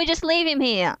 why don't we just leave him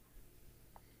here?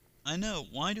 I know.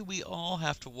 Why do we all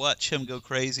have to watch him go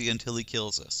crazy until he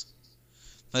kills us?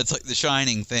 That's like the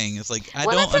Shining thing. It's like, I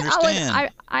don't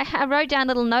understand. I wrote down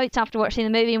little notes after watching the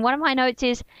movie, and one of my notes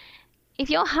is, if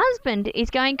your husband is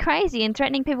going crazy and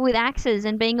threatening people with axes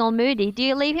and being all moody, do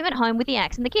you leave him at home with the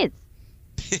axe and the kids?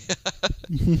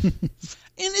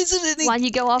 And while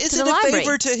you go off to the library, is it a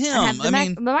favor to him? And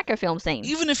have the microfilm scene.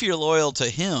 Even if you're loyal to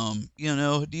him,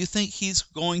 do you think he's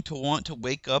going to want to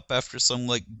wake up after some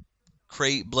like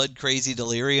blood crazy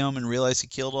delirium and realize he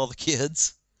killed all the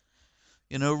kids?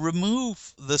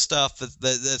 Remove the stuff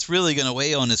that's really going to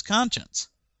weigh on his conscience.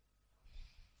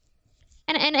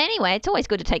 And anyway, it's always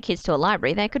good to take kids to a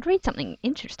library. They could read something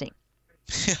interesting.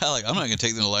 Yeah, like, I'm not going to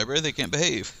take them to the library. They can't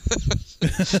behave.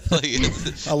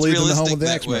 I'll leave them at home with the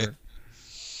axe murder.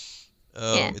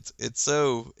 Oh, yeah. It's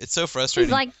so frustrating.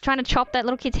 He's like trying to chop that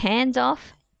little kid's hands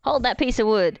off. Hold that piece of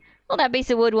wood. Hold that piece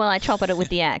of wood while I chop it with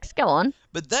the axe. Go on.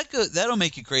 But that'll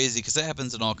make you crazy, because that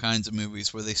happens in all kinds of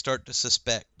movies where they start to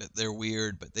suspect that they're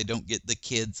weird, but they don't get the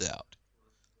kids out.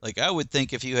 Like, I would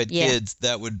think if you had kids,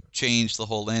 that would change the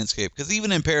whole landscape. Because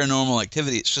even in Paranormal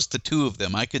Activity, it's just the two of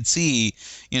them. I could see,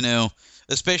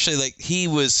 especially like he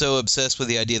was so obsessed with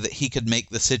the idea that he could make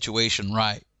the situation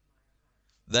right.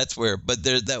 That's where, but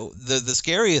the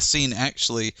scariest scene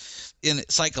actually,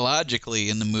 psychologically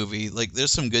in the movie, like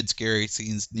there's some good scary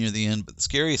scenes near the end, but the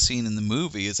scariest scene in the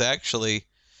movie is actually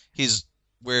there's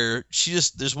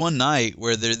one night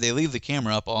where they leave the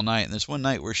camera up all night, and there's one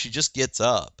night where she just gets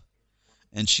up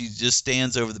and she just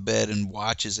stands over the bed and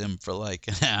watches him for like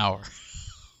an hour.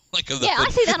 I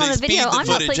see that on the video. I'm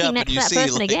not sleeping next to that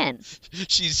person again.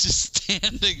 She's just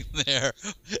standing there.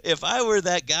 If I were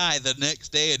that guy the next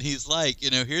day and he's like,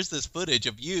 here's this footage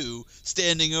of you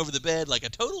standing over the bed like a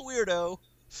total weirdo.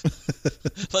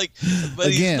 But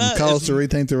again, calls to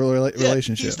rethink the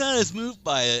relationship. He's not as moved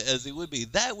by it as he would be.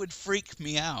 That would freak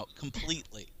me out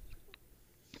completely.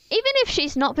 Even if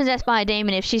she's not possessed by a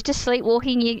demon, if she's just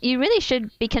sleepwalking, you really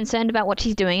should be concerned about what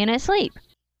she's doing in her sleep.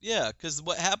 Yeah, because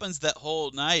what happens that whole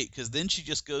night, because then she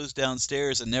just goes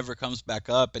downstairs and never comes back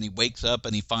up, and he wakes up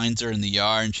and he finds her in the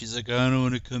yard, and she's like, I don't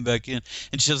want to come back in.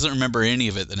 And she doesn't remember any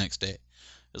of it the next day.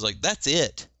 It's like, that's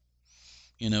it.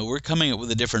 We're coming up with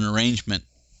a different arrangement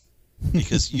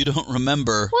because you don't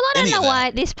remember. Well, I don't know why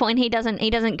at this point he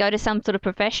doesn't go to some sort of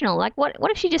professional. Like, what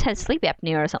if she just has sleep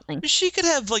apnea or something? She could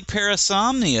have like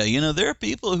parasomnia. There are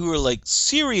people who are like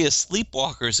serious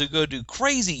sleepwalkers who go do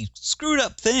crazy, screwed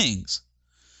up things.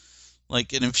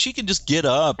 Like, and if she could just get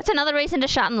up... That's another reason to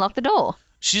shut and lock the door.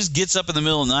 She just gets up in the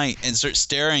middle of the night and starts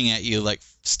staring at you, like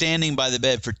standing by the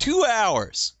bed for 2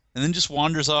 hours, and then just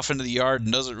wanders off into the yard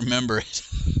and doesn't remember it.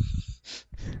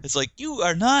 It's like, you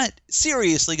are not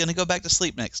seriously going to go back to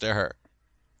sleep next to her.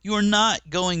 You are not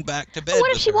going back to bed. What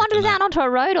if with she her wanders tonight. out onto a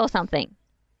road or something?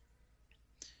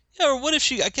 Yeah, or what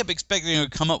if I kept expecting her to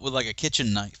come up with like a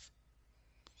kitchen knife.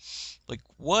 Like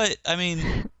what? I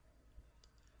mean,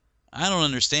 I don't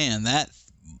understand that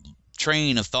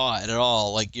train of thought at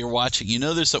all. Like you're watching,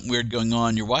 there's something weird going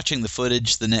on. You're watching the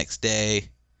footage the next day.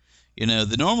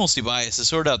 The normalcy bias is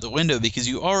sort of out the window because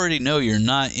you already know you're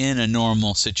not in a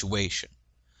normal situation.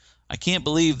 I can't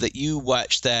believe that you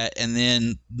watched that and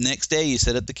then next day you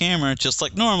set up the camera just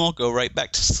like normal, go right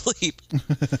back to sleep.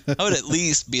 I would at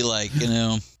least be like,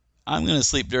 I'm going to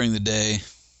sleep during the day.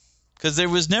 Because there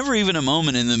was never even a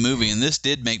moment in the movie, and this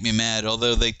did make me mad,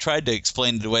 although they tried to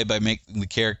explain it away by making the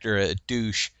character a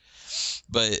douche.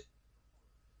 But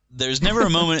there's never a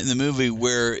moment in the movie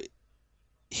where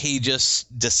he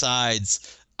just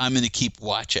decides, I'm going to keep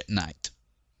watch at night.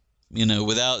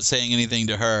 Without saying anything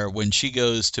to her. When she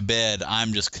goes to bed,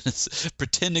 I'm just going to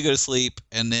pretend to go to sleep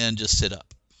and then just sit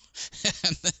up.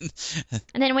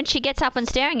 And then when she gets up and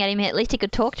staring at him, at least he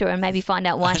could talk to her and maybe find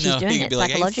out why she's doing it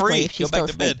psychologically, hey, if she's go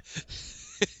still back asleep.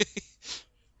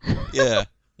 to bed. Yeah.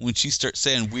 When she starts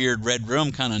saying weird red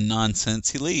room kind of nonsense,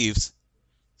 he leaves.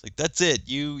 It's like, that's it.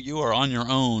 You are on your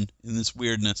own in this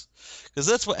weirdness. Because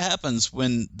that's what happens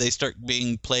when they start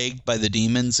being plagued by the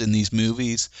demons in these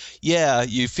movies. Yeah,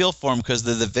 you feel for them because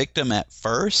they're the victim at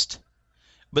first.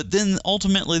 But then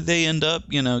ultimately they end up,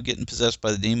 getting possessed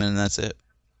by the demon, and that's it.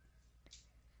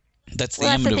 That's the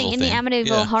Amityville thing. In the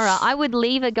Amityville Horror, I would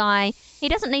leave a guy. He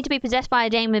doesn't need to be possessed by a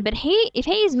demon, but if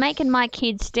he's making my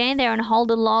kid stand there and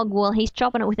hold a log while he's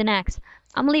chopping it with an axe,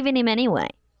 I'm leaving him anyway.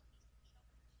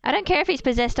 I don't care if he's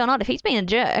possessed or not. If he's being a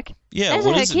jerk, those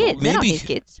are her kids. They're not his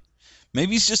kids.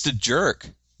 Maybe he's just a jerk.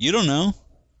 You don't know.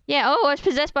 Yeah, I was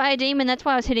possessed by a demon. That's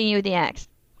why I was hitting you with the axe.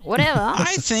 Whatever.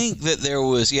 I think that there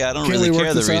was. Yeah, I don't Can really we work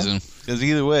care the this out? reason. Because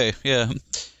either way,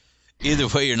 either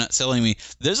way, you're not selling me.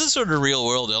 There's a sort of real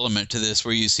world element to this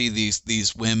where you see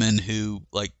these women who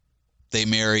they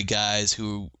marry guys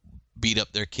who beat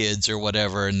up their kids or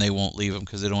whatever, and they won't leave them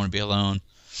because they don't want to be alone.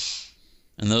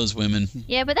 And those women.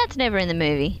 Yeah, but that's never in the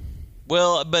movie.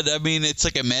 Well, but I mean, it's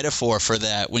like a metaphor for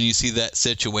that when you see that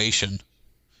situation.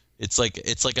 It's like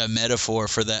a metaphor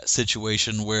for that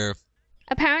situation where.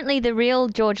 Apparently, the real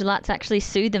George Lutz actually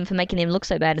sued them for making him look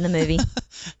so bad in the movie.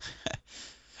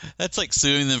 That's like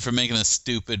suing them for making a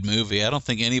stupid movie. I don't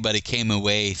think anybody came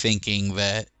away thinking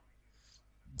that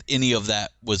any of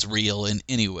that was real in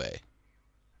any way.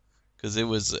 Because it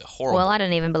was horrible. Well, I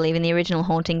don't even believe in the original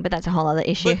haunting, but that's a whole other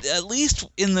issue. But at least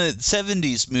in the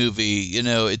 70s movie,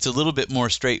 it's a little bit more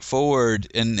straightforward.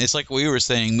 And it's like we were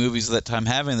saying, movies at that time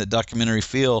having that documentary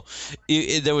feel,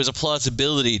 there was a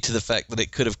plausibility to the fact that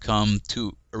it could have come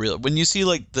to a real... When you see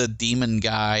like the demon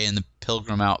guy in the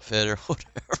pilgrim outfit or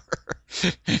whatever,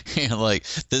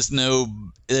 there's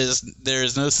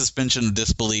no suspension of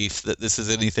disbelief that this is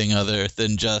anything other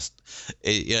than just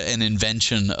an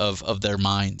invention of their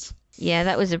minds. Yeah,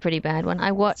 that was a pretty bad one.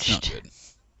 I watched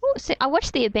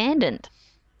The Abandoned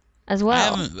as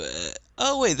well.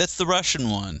 Oh wait, that's the Russian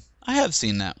one. I have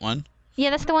seen that one. Yeah,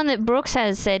 that's the one that Brooks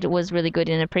has said was really good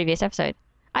in a previous episode.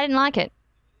 I didn't like it.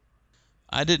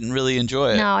 I didn't really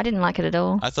enjoy it. No, I didn't like it at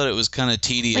all. I thought it was kind of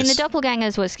tedious. I mean, the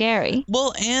doppelgangers were scary.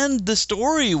 Well, and the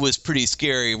story was pretty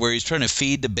scary where he's trying to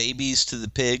feed the babies to the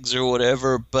pigs or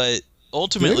whatever, but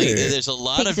ultimately Really? there's a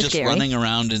lot Pigs of are just scary. running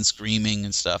around and screaming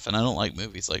and stuff, and I don't like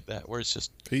movies like that where it's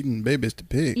just... Feeding babies to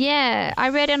pigs. Yeah, I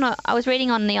was reading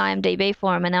on the IMDb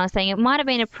forum, and I was saying it might have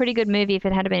been a pretty good movie if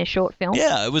it had been a short film.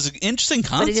 Yeah, it was an interesting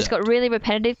concept. But it just got really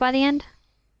repetitive by the end.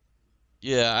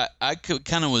 Yeah, I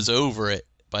kind of was over it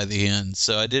by the end,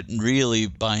 so I didn't really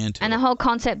buy into And it. the whole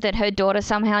concept that her daughter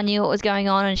somehow knew what was going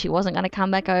on and she wasn't going to come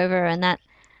back over, and that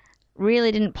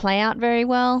really didn't play out very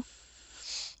well.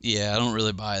 Yeah, I don't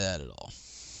really buy that at all.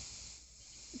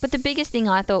 But the biggest thing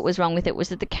I thought was wrong with it was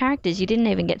that the characters, you didn't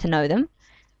even get to know them.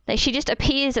 She just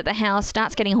appears at the house,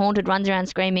 starts getting haunted, runs around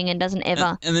screaming, and doesn't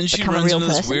ever And then she become a runs real into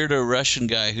this person. weirdo Russian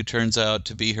guy who turns out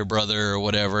to be her brother or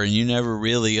whatever, and you never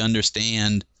really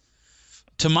understand.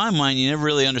 To my mind, you never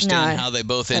really understand No, how they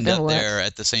both that end never up works. there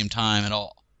at the same time at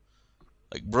all.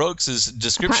 Like Brooks'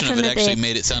 description Apart of it from that actually they're-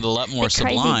 made it sound a lot more they're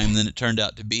crazy. sublime than it turned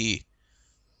out to be.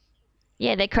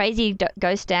 Yeah, their crazy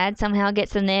ghost dad somehow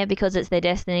gets them there because it's their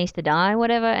destinies to die,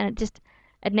 whatever, and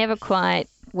it never quite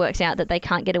works out that they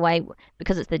can't get away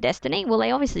because it's their destiny. Well,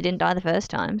 they obviously didn't die the first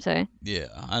time, so... Yeah,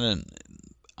 I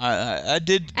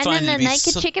did And find then it the to be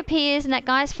naked chick appears, and that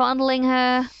guy's fondling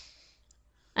her,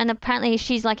 and apparently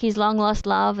she's like his long-lost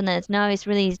love, and then it's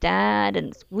really his dad, and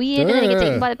it's weird, and then he gets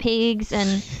eaten by the pigs,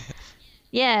 and...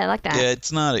 Yeah, like that. Yeah,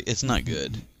 it's not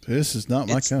good. This is not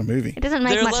my kind of movie. It doesn't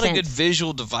make There are a much lot sense. of good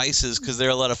visual devices because there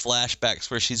are a lot of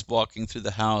flashbacks where she's walking through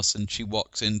the house and she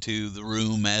walks into the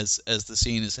room as the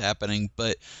scene is happening.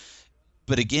 But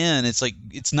again, it's like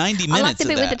it's 90 minutes I like the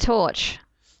bit of that. with the torch.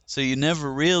 So you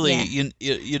never really Yeah.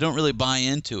 you don't really buy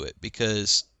into it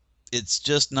because it's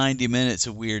just 90 minutes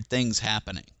of weird things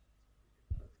happening.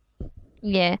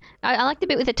 Yeah, I like the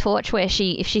bit with the torch where if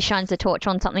she shines the torch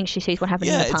on something, she sees what happened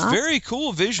in Yeah, the it's past. very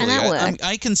cool visually. And that worked.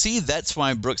 I can see that's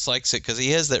why Brooks likes it because he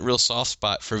has that real soft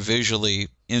spot for visually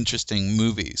interesting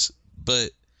movies. But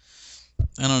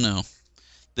I don't know.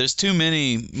 There's too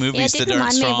many movies Yeah, it did that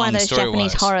aren't remind me of one strong of those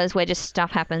Japanese story-wise. horrors where just stuff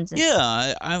happens.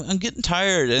 Yeah, I'm getting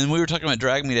tired. And we were talking about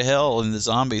Drag Me to Hell and the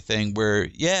zombie thing where,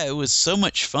 yeah, it was so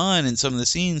much fun in some of the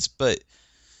scenes, but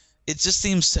it just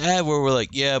seems sad where we're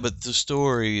like, yeah, but the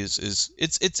story is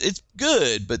it's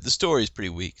good, but the story is pretty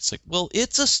weak. It's like, well,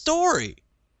 it's a story.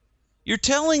 You're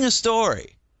telling a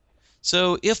story.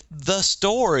 So if the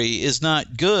story is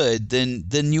not good,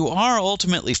 then you are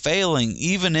ultimately failing,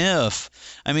 even if,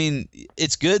 I mean,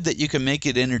 it's good that you can make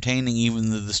it entertaining even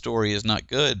though the story is not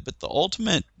good, but the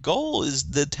ultimate goal is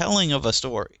the telling of a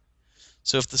story.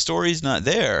 So if the story's not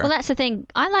there... Well, that's the thing.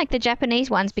 I like the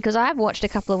Japanese ones because I've watched a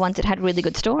couple of ones that had really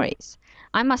good stories.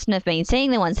 I mustn't have been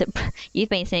seeing the ones that you've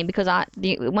been seeing because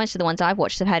most of the ones I've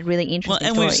watched have had really interesting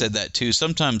and stories. we've said that too.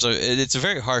 Sometimes it's a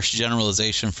very harsh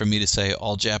generalization for me to say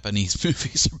all Japanese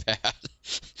movies are bad.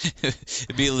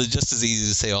 It'd be just as easy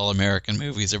to say all American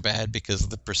movies are bad because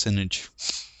of the percentage.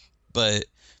 But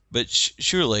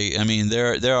surely, I mean,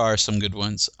 there are some good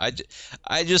ones.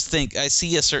 I just think I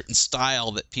see a certain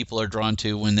style that people are drawn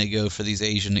to when they go for these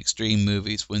Asian extreme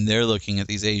movies, when they're looking at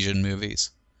these Asian movies.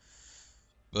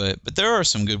 But there are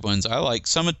some good ones. I like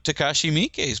some of Takashi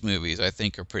Miike's movies. I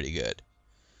think are pretty good.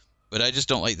 But I just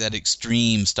don't like that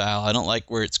extreme style. I don't like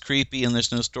where it's creepy and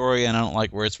there's no story, and I don't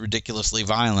like where it's ridiculously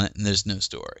violent and there's no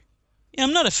story. Yeah,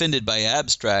 I'm not offended by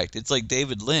abstract. It's like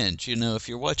David Lynch. You know, if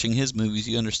you're watching his movies,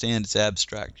 you understand it's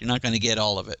abstract. You're not going to get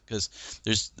all of it because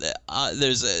there's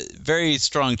a very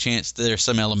strong chance that there's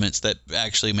some elements that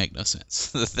actually make no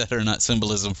sense, that are not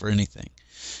symbolism for anything.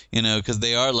 You know, because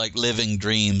they are like living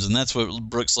dreams, and that's what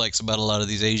Brooks likes about a lot of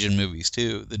these Asian movies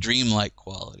too, the dreamlike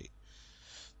quality.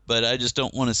 But I just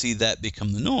don't want to see that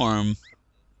become the norm.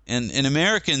 And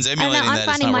Americans emulating that is not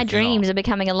finding my working at all. dreams are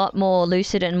becoming a lot more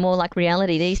lucid and more like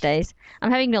reality these days.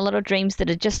 I'm having a lot of dreams that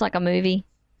are just like a movie.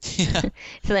 Yeah.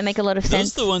 So they make a lot of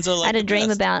sense. Those are the ones I like I had a the dream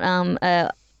best.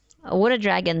 about a water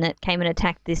dragon that came and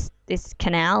attacked this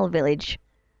canal village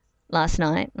last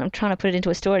night. I'm trying to put it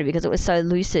into a story because it was so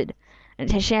lucid.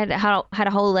 And she had a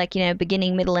whole, like, you know,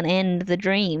 beginning, middle, and end of the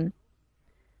dream.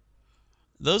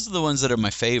 Those are the ones that are my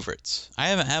favorites. I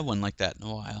haven't had one like that in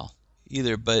a while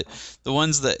either, but the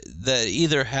ones that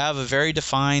either have a very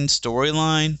defined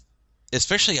storyline,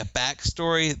 especially a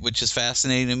backstory, which is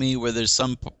fascinating to me, where there's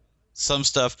some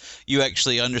stuff you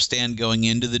actually understand going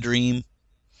into the dream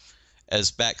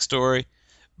as backstory,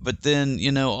 but then,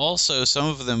 you know, also some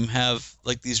of them have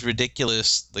like these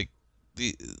ridiculous, like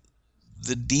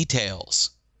the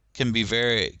details can be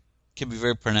very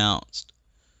pronounced.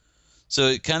 So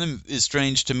it kind of is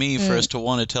strange to me for us to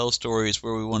want to tell stories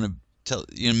where we want to tell,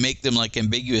 you know, make them like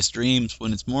ambiguous dreams,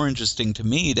 when it's more interesting to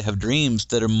me to have dreams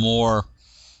that are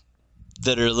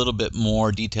a little bit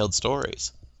more detailed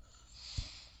stories.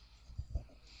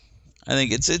 I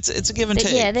think it's a give and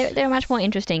take. Yeah, they're much more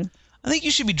interesting. I think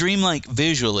you should be dreamlike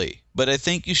visually, but I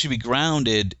think you should be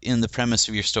grounded in the premise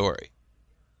of your story.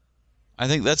 I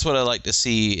think that's what I like to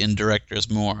see in directors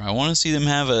more. I want to see them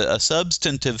have a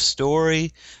substantive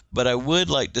story, but I would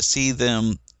like to see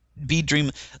them be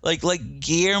like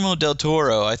Guillermo del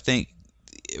Toro. I think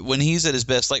when he's at his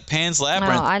best, like Pan's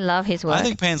Labyrinth. Oh, I love his work. I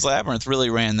think Pan's Labyrinth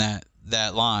really ran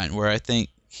that line where I think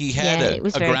he had a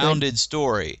grounded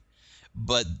story,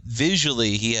 but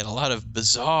visually he had a lot of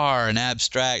bizarre and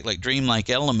abstract, like dreamlike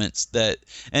elements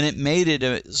and it made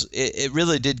it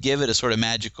really did give it a sort of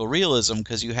magical realism,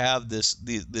 because you have this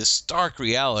stark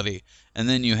reality, and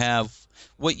then you have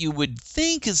what you would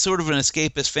think is sort of an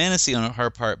escapist fantasy on her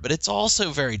part, but it's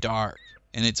also very dark,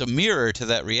 and it's a mirror to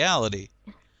that reality.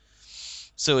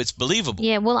 So it's believable.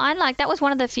 Yeah, well, that was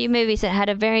one of the few movies that had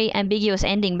a very ambiguous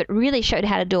ending, but really showed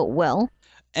how to do it well.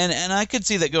 And I could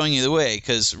see that going either way,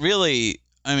 because really,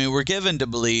 I mean, we're given to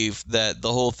believe that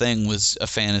the whole thing was a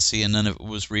fantasy and none of it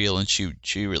was real, and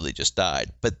she really just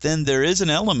died. But then there is an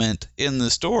element in the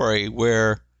story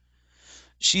where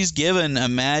she's given a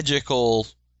magical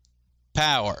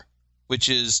power, which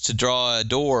is to draw a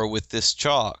door with this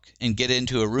chalk and get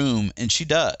into a room, and she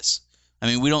does. I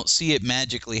mean, we don't see it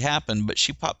magically happen, but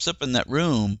she pops up in that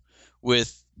room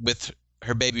with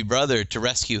her baby brother to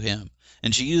rescue him,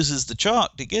 and she uses the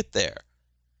chalk to get there.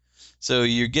 So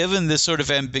you're given this sort of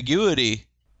ambiguity.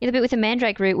 Yeah, the bit with the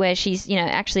mandrake root where she's,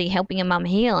 actually helping her mum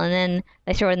heal, and then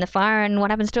they throw her in the fire, and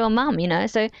what happens to her mum,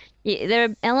 So there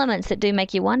are elements that do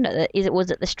make you wonder.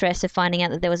 Was it the stress of finding out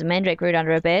that there was a mandrake root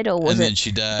under her bed, or was and then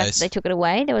she dies. They took it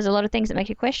away? There was a lot of things that make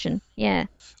you question. Yeah.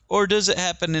 Or does it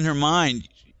happen in her mind?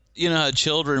 You know how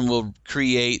children will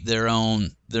create their own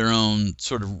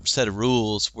sort of set of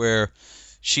rules where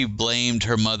she blamed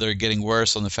her mother getting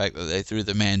worse on the fact that they threw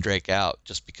the mandrake out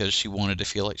just because she wanted to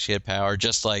feel like she had power.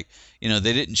 Just like, they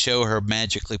didn't show her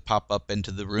magically pop up into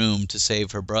the room to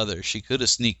save her brother. She could have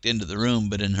sneaked into the room,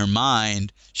 but in her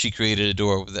mind, she created a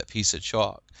door with that piece of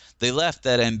chalk. They left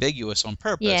that ambiguous on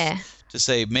purpose to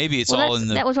say maybe it's all in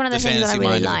the fantasy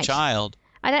mind of a child.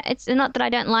 It's not that I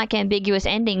don't like ambiguous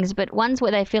endings, but ones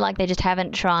where they feel like they just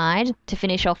haven't tried to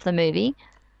finish off the movie.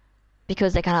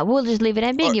 Because they kind of, we'll just leave it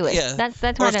ambiguous. That's why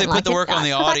I don't like it. Or if they put the work on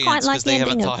the audience because they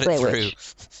haven't thought it through.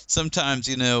 Sometimes,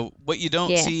 what you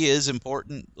don't see is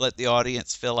important. Let the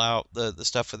audience fill out the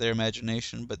stuff with their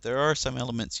imagination. But there are some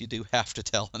elements you do have to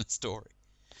tell in a story.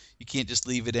 You can't just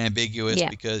leave it ambiguous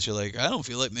because you're like, I don't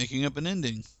feel like making up an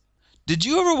ending. Did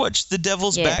you ever watch The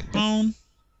Devil's Backbone?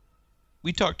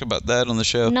 We talked about that on the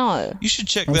show. No. You should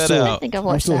check that out. I think I've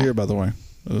watched I'm still that. here, by the way.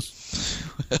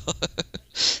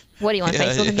 What do you want,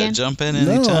 Facebook again? Jump in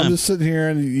anytime. No, I'm just sitting here,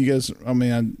 and you guys.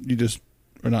 You just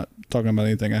are not talking about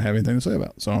anything I have anything to say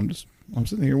about. So I'm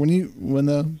sitting here. When you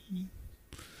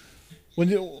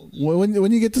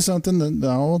get to something, then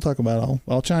I'll talk about it.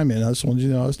 I'll chime in. I just wanted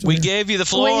you to know. We gave you the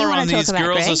floor on these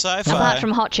girls of sci-fi. Apart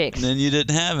from hot chicks. And then you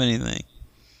didn't have anything.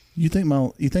 You think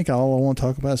all I want to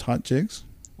talk about is hot chicks?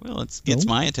 Well, it gets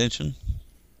my attention.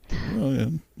 Well, yeah.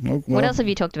 Well, what else have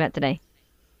you talked about today?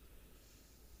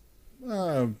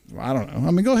 I don't know.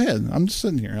 I mean, go ahead. I'm just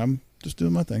sitting here. I'm just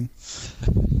doing my thing.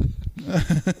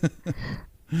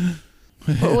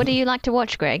 What do you like to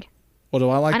watch, Greg? What do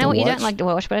I like to watch? I know what you don't like to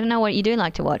watch, but I don't know what you do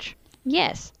like to watch.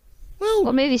 Yes. Well,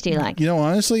 what movies do you like?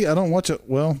 Honestly, I don't watch it.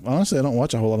 Well, honestly, I don't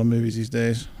watch a whole lot of movies these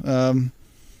days.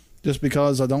 Just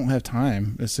because I don't have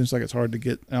time. It seems like it's hard to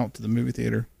get out to the movie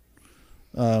theater.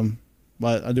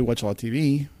 But I do watch a lot of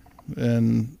TV,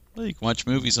 and you can watch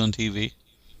movies on TV.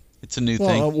 It's a new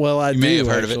thing. Well, I may have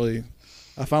heard actually. Of it.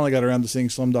 I finally got around to seeing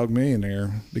Slumdog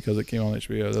Millionaire because it came on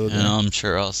HBO the other day. I'm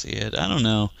sure I'll see it. I don't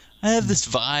know. I have this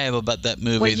vibe about that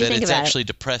movie that it's actually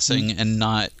depressing and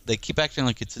not. They keep acting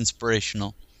like it's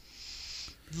inspirational.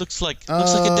 It looks like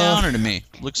a downer to me.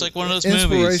 Looks like one of those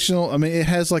inspirational. movies. I mean, it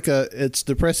has it's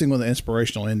depressing with an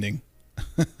inspirational ending.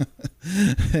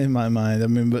 In my mind, I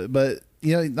mean, but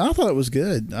I thought it was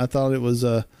good. I thought it was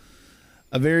a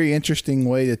very interesting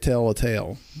way to tell a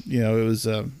tale. It was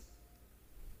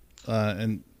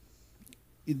and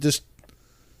just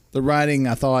the writing.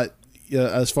 I thought,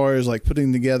 as far as like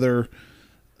putting together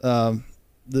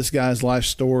this guy's life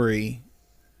story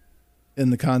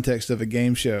in the context of a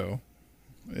game show,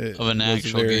 of an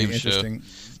actual game show.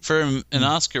 For an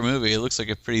Oscar movie, it looks like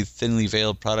a pretty thinly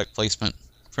veiled product placement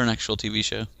for an actual TV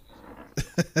show.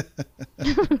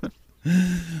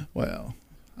 Well,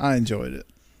 I enjoyed it.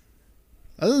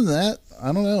 Other than that,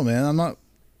 I don't know, man.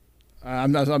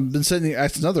 I've been sitting here.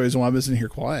 That's another reason why I've been sitting here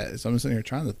quiet. Is I've been sitting here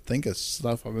trying to think of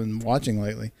stuff I've been watching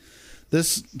lately.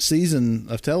 This season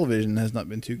of television has not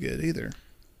been too good either.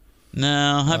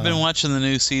 No, I've been watching the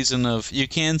new season of. You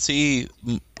can see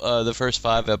the first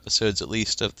 5 episodes at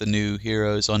least of the new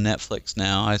Heroes on Netflix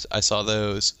now. I saw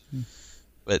those,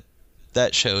 but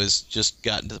that show has just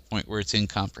gotten to the point where it's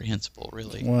incomprehensible,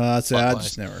 really. Well, I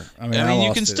just never. I mean,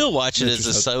 you can still watch it as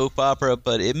a soap opera,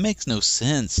 but it makes no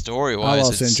sense story-wise. I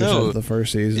lost interest in the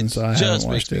first season, so I haven't watched it.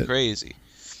 Just makes me crazy.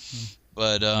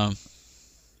 But I'm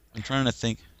trying to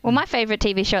think. Well, my favorite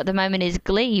TV show at the moment is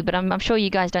Glee, but I'm sure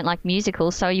you guys don't like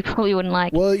musicals, so you probably wouldn't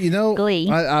like Glee.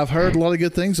 I've heard a lot of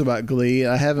good things about Glee.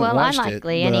 I haven't watched it. Well, I like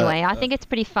Glee anyway. I think it's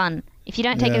pretty fun. If you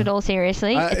don't take it at all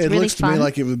seriously, it's really fun. It looks to me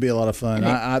like it would be a lot of fun.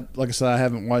 Like I said, I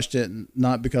haven't watched it,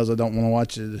 not because I don't want to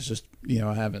watch it. It's just,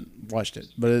 I haven't watched it.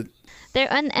 But they've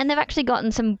actually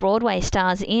gotten some Broadway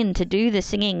stars in to do the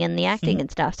singing and the acting and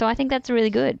stuff, so I think that's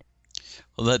really good.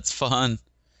 Well, that's fun.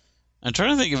 I'm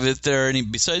trying to think if there are any,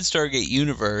 besides Stargate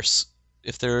Universe,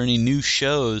 if there are any new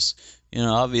shows.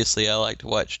 Obviously I like to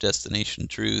watch Destination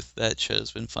Truth. That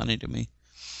show's been funny to me.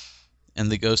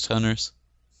 And the Ghost Hunters.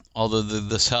 Although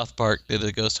the South Park did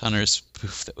a Ghost Hunters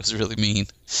spoof that was really mean.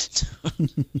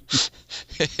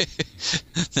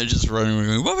 They're just running around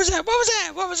going, what was that? What was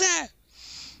that? What was that?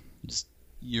 Just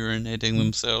urinating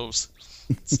themselves.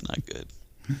 It's not good.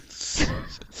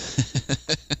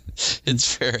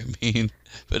 It's very mean,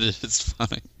 but it's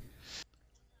funny.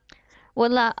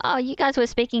 Well, you guys were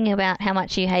speaking about how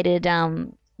much you hated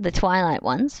the Twilight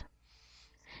ones.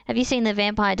 Have you seen the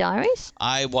Vampire Diaries?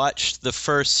 I watched the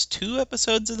first 2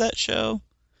 episodes of that show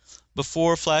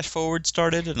before FlashForward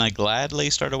started, and I gladly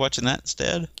started watching that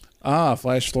instead.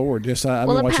 Flash Forward. Yes, I've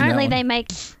Well, been watching that apparently one. they make...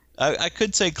 I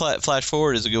could say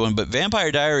FlashForward is a good one, but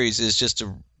Vampire Diaries is just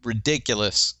a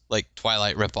ridiculous, like,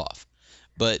 Twilight ripoff,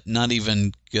 but not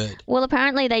even good. Well,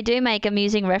 apparently they do make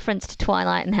amusing reference to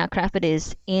Twilight and how crap it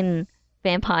is in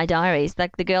Vampire Diaries.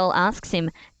 Like, the girl asks him,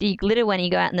 do you glitter when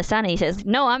you go out in the sun? And he says,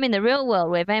 no, I'm in the real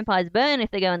world where vampires burn if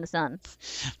they go in the sun.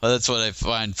 Well, that's what I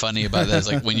find funny about that.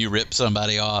 Is like when you rip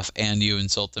somebody off and you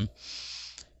insult them.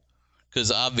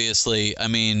 Because obviously, I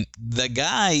mean, the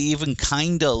guy even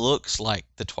kind of looks like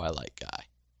the Twilight guy.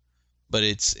 But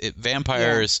it's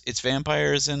vampires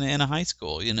in a high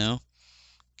school, you know,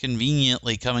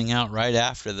 conveniently coming out right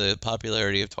after the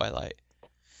popularity of Twilight.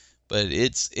 But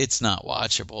it's not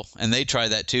watchable, and they try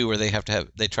that too, where they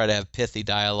try to have pithy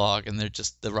dialogue, and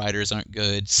the writers aren't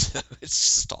good, so it's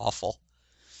just awful.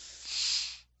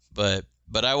 But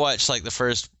I watched like the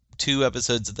first 2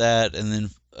 episodes of that, and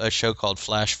then a show called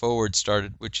FlashForward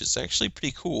started, which is actually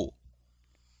pretty cool.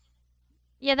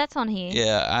 Yeah, that's on here.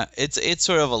 Yeah, it's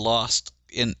sort of a Lost.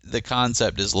 The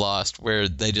concept is Lost, where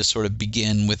they just sort of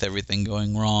begin with everything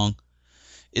going wrong.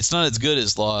 It's not as good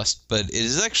as Lost, but it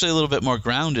is actually a little bit more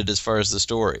grounded as far as the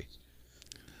story.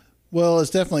 Well, it's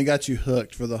definitely got you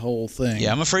hooked for the whole thing.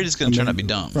 Yeah, I'm afraid it's going to turn out to be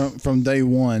dumb. From day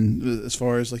one, as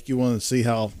far as like you want to see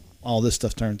how all this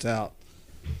stuff turns out.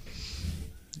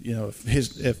 You know,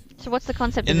 So what's the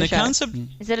concept in of the the show? concept,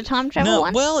 Is it a time travel no,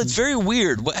 one? well, it's very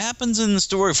weird. What happens in the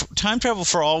story, time travel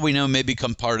for all we know may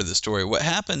become part of the story. What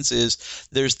happens is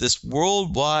there's this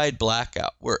worldwide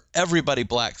blackout where everybody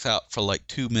blacks out for like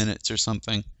 2 minutes or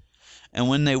something. And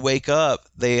when they wake up,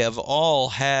 they have all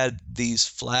had these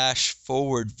flash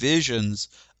forward visions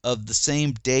of the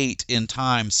same date in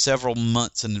time several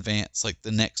months in advance, like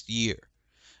the next year.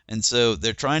 And so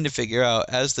they're trying to figure out,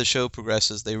 as the show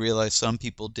progresses, they realize some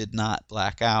people did not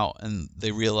black out, and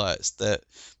they realize that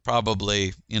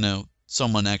probably, you know,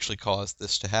 someone actually caused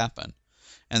this to happen.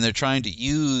 And they're trying to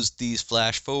use these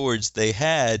flash forwards they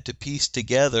had to piece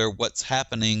together what's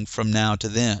happening from now to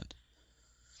then.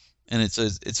 And it's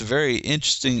a very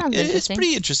interesting. It's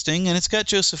pretty interesting, and it's got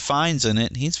Joseph Fiennes in it,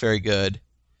 and he's very good.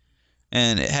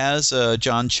 And it has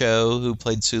John Cho, who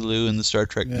played Sulu in the Star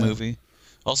Trek movie.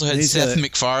 Also had Seth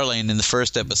MacFarlane in the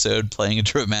first episode playing a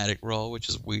dramatic role, which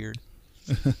is weird.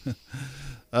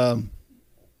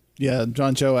 Yeah,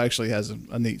 John Cho actually has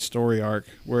a neat story arc,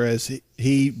 whereas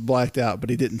he blacked out,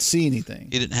 but he didn't see anything.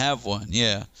 He didn't have one,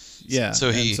 yeah. Yeah,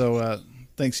 so he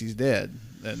thinks he's dead,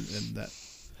 and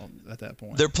at that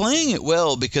point. They're playing it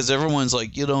well because everyone's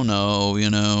like, you don't know,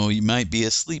 you might be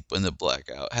asleep when the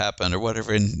blackout happened or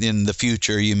whatever. In the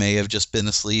future, you may have just been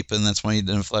asleep, and that's why you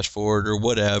didn't flash forward or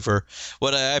whatever.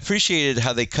 What I appreciated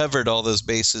how they covered all those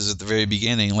bases at the very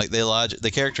beginning. Like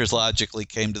the characters logically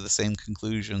came to the same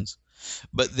conclusions.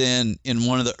 But then in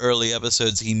one of the early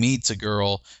episodes, he meets a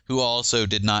girl who also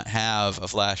did not have a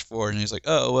flash forward, and he's like,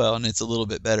 oh, well, and it's a little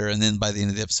bit better. And then by the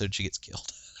end of the episode, she gets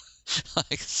killed.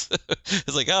 It's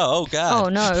like, oh God. Oh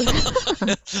no.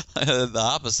 The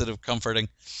opposite of comforting.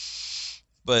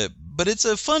 But it's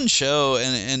a fun show,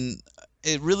 and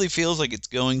it really feels like it's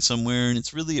going somewhere, and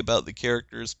it's really about the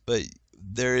characters. But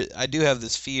I do have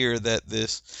this fear that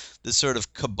this sort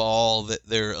of cabal that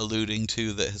they're alluding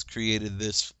to that has created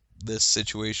this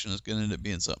situation is going to end up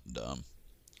being something dumb.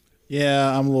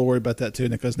 Yeah, I'm a little worried about that too,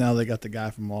 because now they got the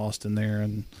guy from Lost in there,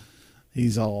 and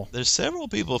he's all. There's several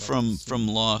people from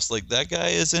Lost, like that guy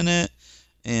is in it,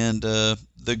 and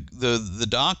the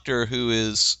doctor who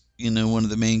is one of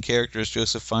the main characters,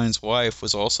 Joseph Fiennes' wife,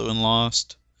 was also in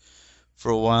Lost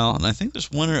for a while, and I think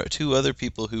there's 1 or 2 other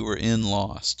people who were in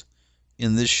Lost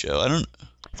in this show. I don't.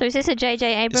 So is this a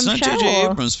J.J. Abrams show? It's not J.J.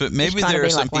 Abrams, but maybe there are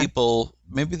some like people.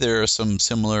 Maybe there are some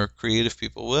similar creative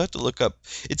people. We'll have to look up.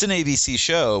 It's an ABC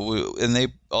show, and they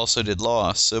also did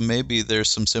Lost, so maybe there's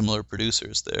some similar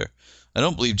producers there. I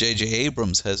don't believe J.J.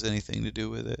 Abrams has anything to do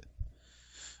with it.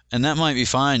 And that might be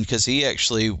fine, because he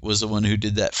actually was the one who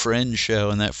did that Fringe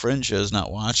show, and that Fringe show is not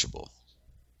watchable.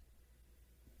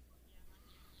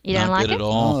 You don't not like good it? at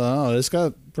all. Oh, it's got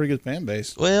a pretty good fan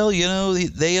base. Well,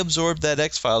 they absorbed that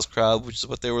X-Files crowd, which is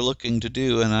what they were looking to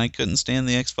do, and I couldn't stand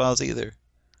the X-Files either.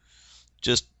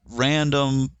 Just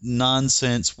random,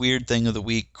 nonsense, weird thing of the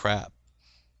week crap.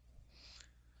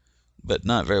 But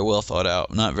not very well thought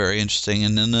out, not very interesting,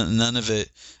 and none of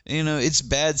it, it's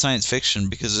bad science fiction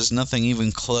because there's nothing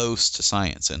even close to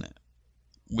science in it,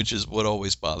 which is what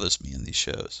always bothers me in these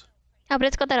shows. Oh, but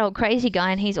it's got that old crazy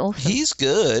guy, and he's awesome. He's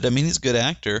good. I mean, he's a good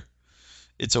actor.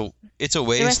 it's a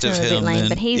waste of of them are a bit him. lame, And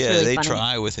but he's yeah, really they funny.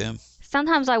 try with him.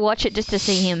 Sometimes I watch it just to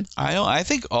see him. I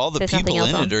think all the There's people nothing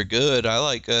in else it on. are good. I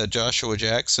like Joshua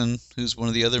Jackson, who's one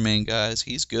of the other main guys.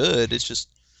 He's good. It's just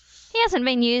He hasn't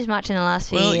been used much in the last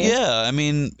few well, years. yeah. I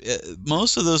mean,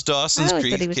 most of those Dawson's I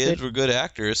always thought he Creek was kids good. were good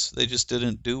actors. They just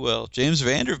didn't do well. James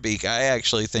Vanderbeek, I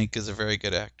actually think, is a very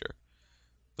good actor,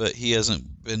 but he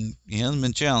hasn't been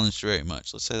challenged very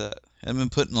much. Let's say that. Hasn't been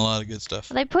put in a lot of good stuff.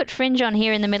 They put Fringe on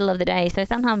here in the middle of the day, so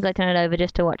sometimes I turn it over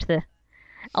just to watch the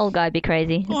old guy be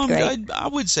crazy. It's Well, great. I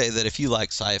would say that if you like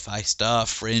sci-fi stuff,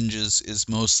 Fringe is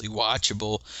mostly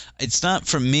watchable. It's not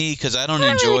for me because I don't I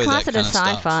don't enjoy really class that it kind as of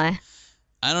stuff. sci-fi.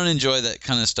 I don't enjoy that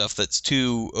kind of stuff that's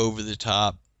too over the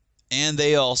top. And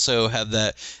they also have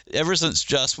that, ever since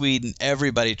Joss Whedon,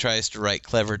 everybody tries to write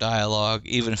clever dialogue,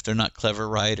 even if they're not clever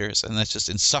writers, and that's just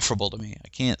insufferable to me. I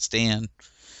can't stand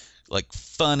like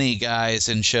funny guys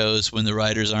in shows when the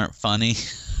writers aren't funny.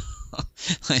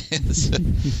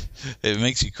 It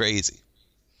makes you crazy.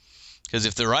 Because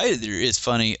if the writer is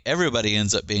funny, everybody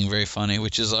ends up being very funny,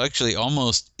 which is actually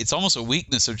almost a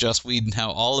weakness of Joss Whedon,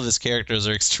 how all of his characters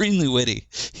are extremely witty,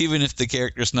 even if the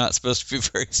character's not supposed to be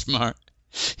very smart.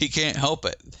 He can't help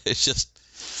it. It's just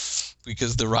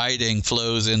because the writing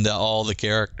flows into all the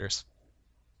characters.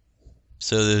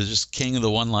 So they're just king of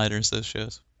the one-liners, those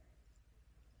shows.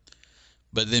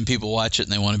 But then people watch it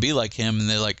and they want to be like him, and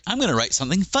they're like, I'm going to write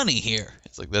something funny here.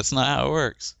 It's like, that's not how it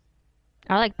works.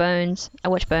 I like Bones. I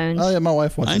watch Bones. Oh yeah, my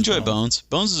wife watches. I enjoy Bones.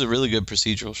 Bones is a really good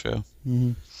procedural show.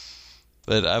 Mm-hmm.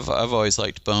 But I've always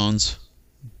liked Bones.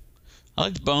 I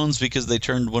liked Bones because they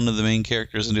turned one of the main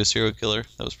characters into a serial killer.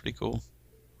 That was pretty cool.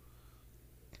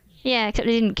 Yeah, except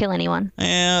he didn't kill anyone.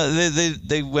 Yeah,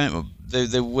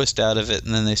 they whisked out of it,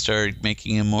 and then they started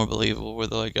making him more believable, where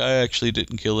they're like, I actually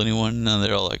didn't kill anyone. And now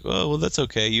they're all like, oh, well, that's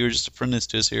okay. You were just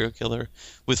apprenticed to a serial killer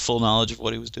with full knowledge of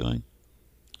what he was doing.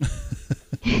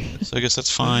 So I guess that's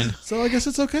fine. So I guess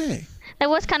it's okay. That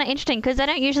was kind of interesting because they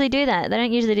don't usually do that. They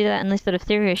don't usually do that in this sort of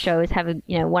serious shows. Have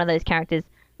one of those characters.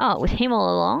 Oh, it was him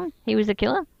all along. He was the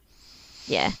killer.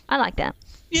 Yeah, I like that.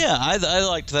 Yeah, I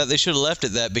liked that. They should have left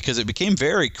it that because it became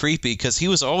very creepy because he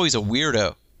was always a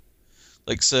weirdo.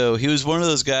 Like, so he was one of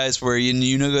those guys where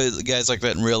you know guys like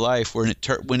that in real life where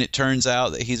when it turns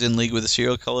out that he's in league with a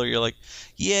serial killer, you're like,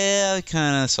 yeah, I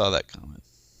kind of saw that coming.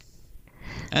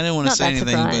 I didn't want to say anything,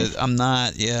 surprised. but I'm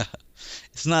not. Yeah,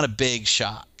 it's not a big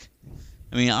shock.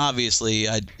 I mean, obviously,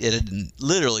 I didn't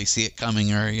literally see it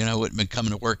coming, or wouldn't been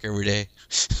coming to work every day,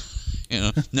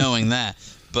 knowing that.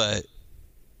 But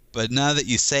now that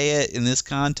you say it in this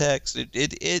context,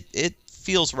 it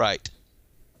feels right.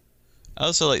 I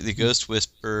also like the Ghost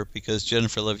Whisperer because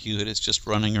Jennifer Love Hewitt is just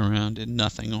running around in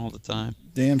nothing all the time.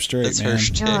 Damn straight, That's man. her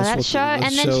shtick. Oh, That's that what show, the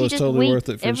and then show she is just totally weeps worth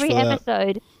it every for that.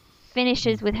 episode.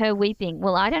 Finishes with her weeping.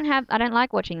 Well, I don't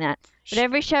like watching that. But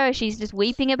every show, she's just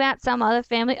weeping about some other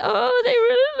family. Oh, they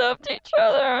really loved each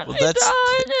other. Well, They died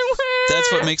and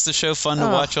that's what went. makes the show fun to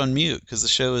watch on mute, because the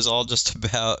show is all just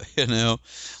about,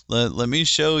 let me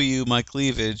show you my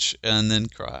cleavage and then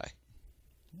cry.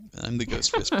 I'm the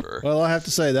Ghost Whisperer. Well, I have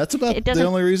to say that's about It the doesn't-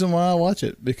 only reason why I watch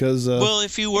it because Well,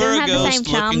 if you were Doesn't a have the same ghost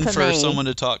charm looking for for me. someone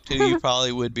to talk to, you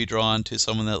probably would be drawn to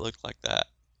someone that looked like that.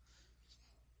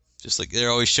 Just like they're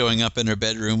always showing up in her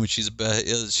bedroom when she's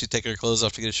taking her clothes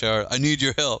off to get a shower. I need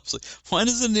your help. It's like, why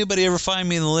doesn't anybody ever find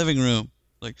me in the living room?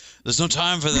 Like, there's no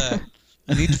time for that.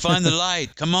 I need to find the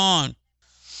light. Come on.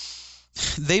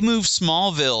 They moved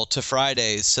Smallville to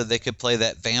Fridays so they could play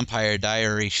that Vampire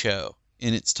Diaries show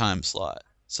in its time slot.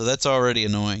 So that's already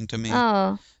annoying to me.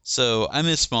 Oh, So I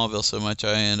miss Smallville so much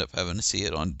I end up having to see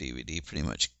it on DVD pretty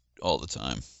much all the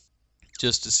time.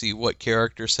 Just to see what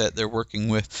character set they're working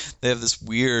with. They have this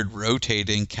weird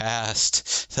rotating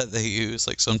cast that they use.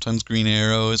 Like sometimes Green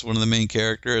Arrow is one of the main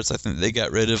characters. I think they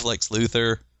got rid of Lex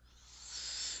Luthor.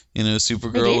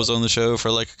 Supergirl was on the show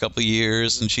for like a couple of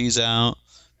years and she's out.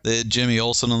 They had Jimmy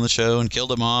Olsen on the show and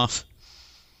killed him off.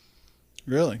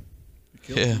 really, you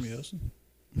killed Yeah. Jimmy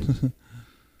Olsen?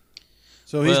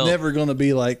 So he's never going to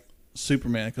be like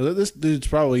Superman because this dude's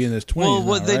probably in his 20s. Well,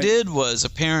 what now, they right? did was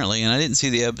apparently, and I didn't see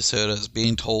the episode, I was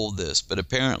being told this, but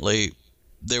apparently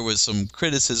there was some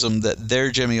criticism that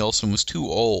their Jimmy Olsen was too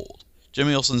old.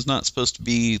 Jimmy Olsen's not supposed to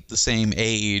be the same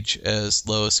age as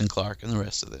Lois and Clark and the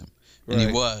rest of them. And he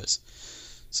Right. was.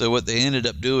 So what they ended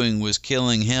up doing was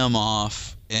killing him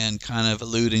off and kind of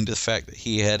alluding to the fact that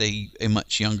he had a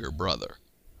much younger brother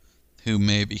who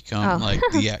may become like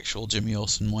the actual Jimmy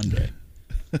Olsen one day.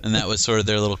 And that was sort of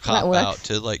their little cop out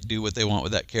to like do what they want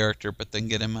with that character, but then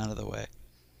get him out of the way.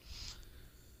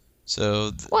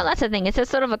 So Well, that's the thing. It's a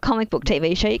sort of a comic book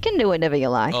TV show. You can do whatever you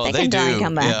like. oh, they they can die do. and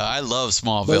come back. Yeah, I love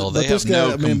Smallville. But They have this guy,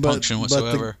 no compunction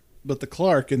whatsoever. But the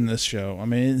Clark in this show, I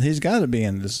mean, he's got to be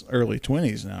in his early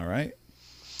 20s now, right?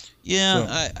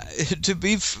 Yeah, to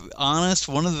be honest,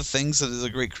 one of the things that is a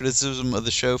great criticism of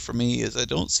the show for me is I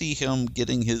don't see him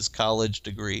getting his college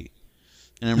degree.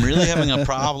 And I'm really having a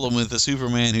problem with a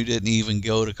Superman who didn't even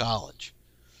go to college.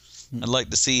 I'd like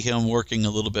to see him working a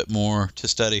little bit more to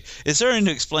study. It's starting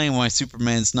to explain why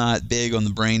Superman's not big on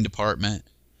the brain department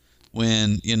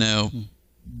when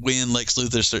Lex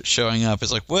Luthor starts showing up.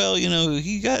 It's like, well,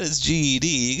 he got his GED.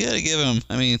 You got to give him,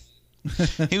 I mean,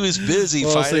 he was busy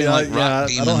fighting rock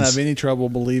demons. I don't have any trouble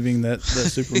believing that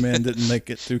Superman didn't make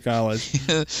it through college.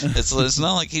 It's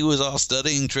not like he was all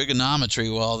studying trigonometry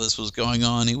while this was going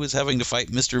on. He was having to fight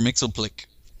Mr. Mxyzptlk.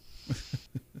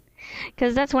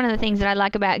 Because that's one of the things that I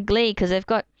like about Glee, because they've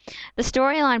got the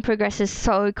storyline progresses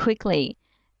so quickly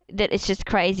that it's just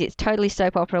crazy. It's totally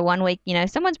soap opera. One week,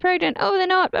 someone's pregnant. Oh, they're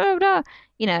not. Blah, blah, blah.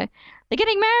 They're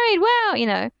getting married.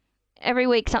 Wow. Every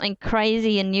week something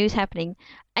crazy and news happening.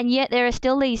 And yet there are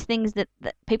still these things that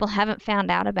people haven't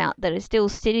found out about that are still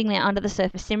sitting there under the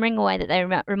surface, simmering away, that they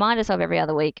remind us of every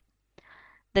other week,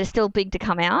 that are still big to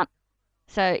come out.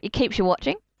 So it keeps you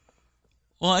watching.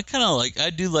 Well, I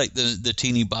do like the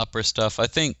teeny bopper stuff. I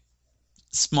think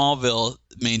Smallville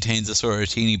maintains a sort of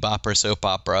teeny bopper soap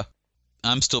opera.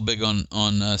 I'm still big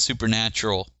on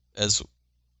Supernatural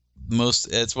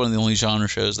it's one of the only genre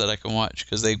shows that I can watch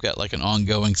because they've got like an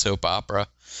ongoing soap opera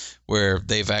where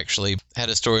they've actually had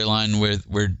a storyline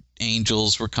where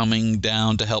angels were coming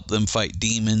down to help them fight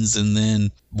demons, and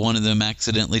then one of them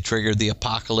accidentally triggered the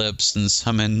apocalypse and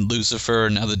summoned Lucifer,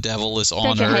 and now the devil is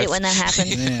on Earth. Don't you hate when that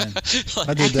happens? Man,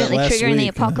 I did that Accidentally last triggering the week.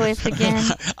 apocalypse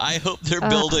again. I hope they're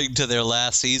building to their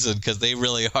last season because they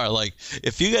really are. Like,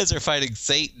 if you guys are fighting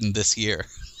Satan this year,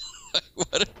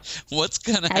 what's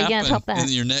going to happen in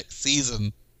your next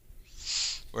season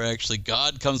where actually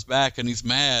God comes back and he's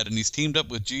mad and he's teamed up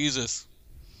with Jesus?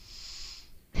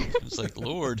 It's like,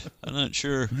 Lord, I'm not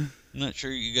sure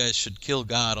you guys should kill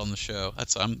God on the show.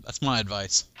 That's my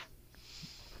advice.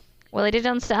 Well, they did it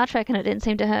on Star Trek and it didn't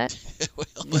seem to hurt. Well,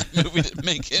 that movie didn't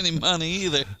make any money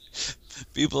either.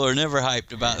 People are never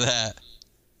hyped about that.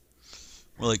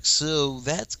 We're like, so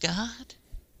that's God?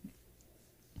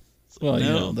 Well,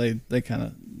 No. they kind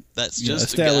of a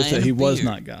established guy that he in a was beard.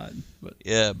 not God. But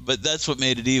Yeah, but that's what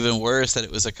made it even worse, that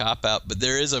it was a cop-out. But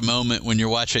there is a moment when you're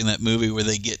watching that movie where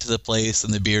they get to the place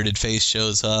and the bearded face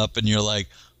shows up and you're like,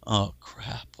 oh,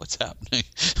 crap, what's happening?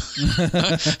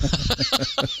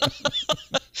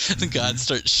 And God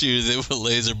starts shooting it with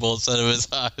laser bolts out of his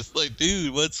eyes. Like,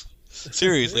 dude, what's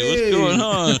going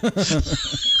on?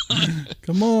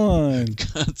 come on.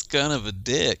 God's kind of a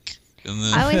dick. And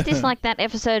then, I always dislike that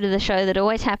episode of the show that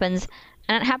always happens,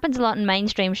 and it happens a lot in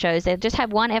mainstream shows. They'll just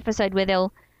have one episode where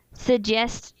they'll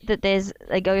suggest that there's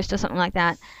a ghost or something like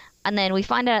that, and then we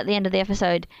find out at the end of the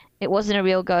episode it wasn't a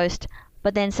real ghost,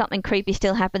 but then something creepy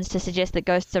still happens to suggest that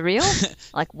ghosts are real.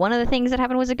 Like, one of the things that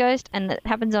happened was a ghost, and it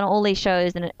happens on all these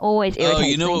shows, and it always irritates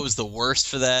me. you know what was the worst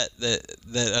for that,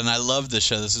 and I love this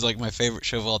show. This is like my favorite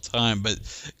show of all time, but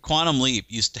Quantum Leap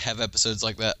used to have episodes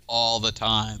like that all the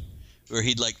time, where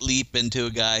he'd like leap into a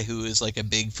guy who is like a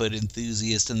Bigfoot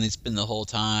enthusiast, and they'd spend the whole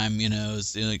time,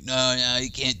 like, no, you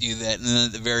can't do that. And then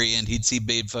at the very end, he'd see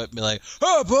Bigfoot and be like,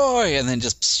 oh boy, and then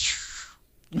just,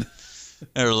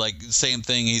 or like same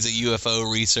thing. He's a UFO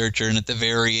researcher, and at the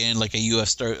very end, like a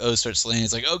UFO starts landing.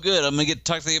 He's like, oh good, I'm gonna get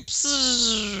to talk to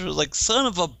the like son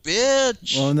of a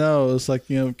bitch. Well, no, it's like,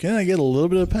 can I get a little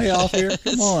bit of payoff here? Come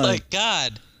It's on. like,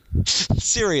 God,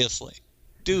 seriously,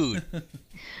 dude.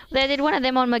 They did one of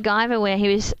them on MacGyver where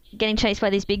he was getting chased by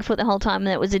this Bigfoot the whole time, and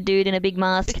it was a dude in a big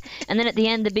mask. And then at the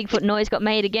end, the Bigfoot noise got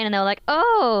made again, and they were like,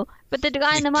 oh, but the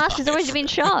guy in the mask has already been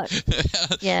shot.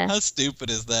 Yeah. How stupid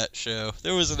is that show?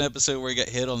 There was an episode where he got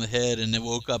hit on the head and then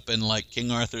woke up in like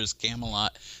King Arthur's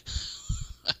Camelot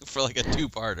for like a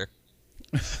two-parter.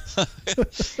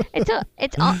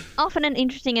 It's often an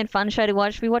interesting and fun show to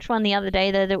watch. We watched one the other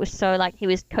day, though, that was so like he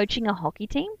was coaching a hockey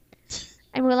team.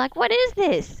 And we were like, what is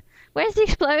this? Where's the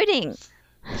exploding?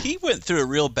 He went through a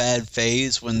real bad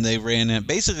phase when they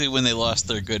basically when they lost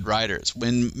their good writers.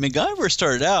 When MacGyver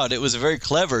started out, it was a very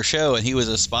clever show, and he was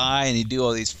a spy, and he'd do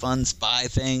all these fun spy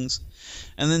things.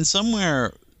 And then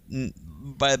somewhere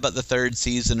by about the third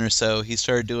season or so, he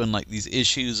started doing like these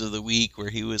issues of the week where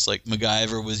he was like,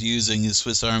 MacGyver was using his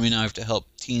Swiss Army knife to help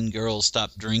teen girls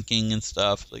stop drinking and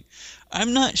stuff. Like,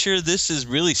 I'm not sure this is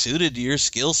really suited to your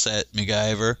skill set,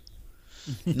 MacGyver.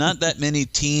 Not that many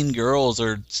teen girls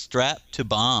are strapped to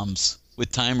bombs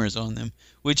with timers on them.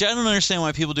 Which I don't understand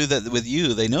why people do that with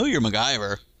you. They know you're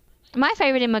MacGyver. My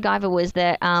favorite in MacGyver was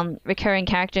the recurring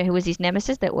character who was his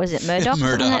nemesis. That was it, Murdoch.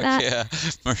 Murdoch, like that? yeah,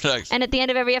 Murdoch. And at the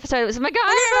end of every episode, it was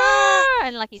MacGyver,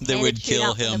 and like his They hand would would shoot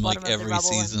kill up from the him like bottom of the every rubble,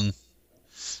 and season.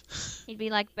 he'd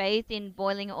be like bathed in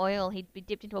boiling oil. He'd be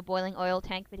dipped into a boiling oil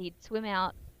tank, but he'd swim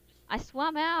out. I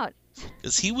swam out.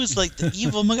 Because he was like the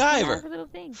evil That was MacGyver. a little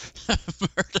thing.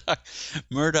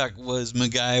 Murdoch was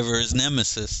MacGyver's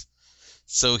nemesis.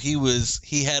 So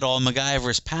he had all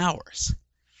MacGyver's powers.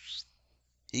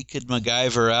 He could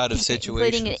MacGyver out of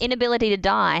situations. Including an inability to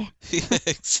die.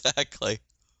 Exactly.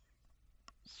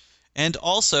 And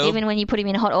also... Even when you put him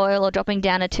in hot oil or dropping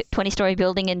down a 20-story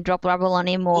building and drop rubble on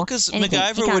him or because anything, he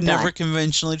MacGyver can't would die. never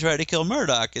conventionally try to kill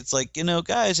Murdoch. It's like,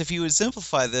 guys, if you would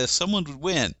simplify this, someone would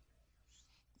win.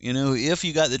 If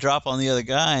you got the drop on the other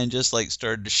guy and just like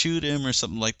started to shoot him or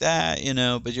something like that,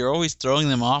 but you're always throwing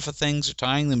them off of things or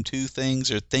tying them to things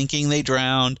or thinking they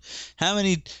drowned. How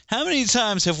many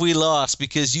times have we lost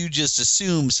because you just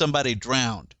assumed somebody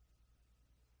drowned?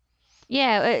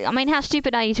 Yeah, I mean, how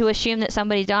stupid are you to assume that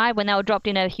somebody died when they were dropped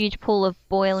in a huge pool of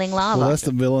boiling lava? Well, that's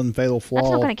the villain fatal flaw. That's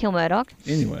not going to kill Murdoch.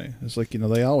 Anyway, it's like,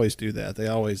 they always do that. They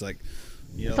always like,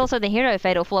 It's also the hero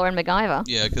fatal flaw in MacGyver.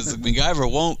 Yeah, because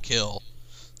MacGyver won't kill.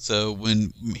 So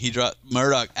when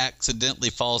Murdoch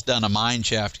accidentally falls down a mine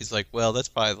shaft, he's like, well, that's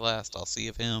probably the last I'll see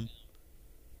of him.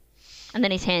 And then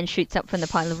his hand shoots up from the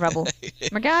pile of rubble.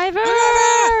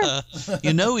 MacGyver!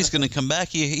 He's going to come back.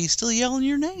 He's still yelling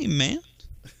your name, man.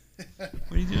 What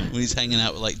are you doing? When he's hanging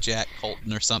out with like Jack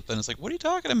Colton or something, it's like, what are you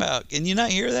talking about? Can you not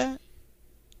hear that?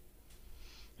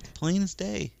 Plain as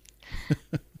day.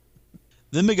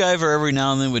 Then MacGyver every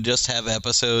now and then would just have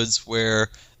episodes where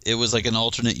it was like an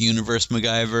alternate universe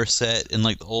MacGyver set in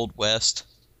like the Old West.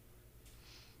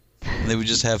 And they would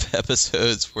just have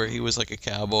episodes where he was like a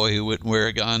cowboy who wouldn't wear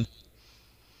a gun.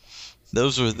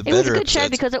 Those were the better episodes. It was a good show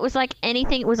because it was like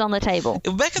anything was on the table.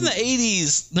 Back in the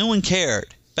 80s, no one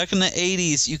cared. Back in the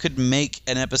 80s, you could make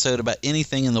an episode about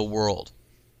anything in the world.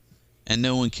 And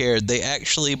no one cared. They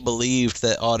actually believed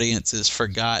that audiences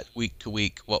forgot week to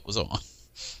week what was on.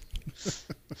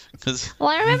 Well,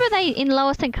 I remember in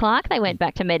Lois and Clark, they went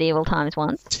back to medieval times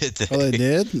once. Did they? Oh, they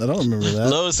did? I don't remember that.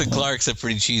 Lois and Clark's a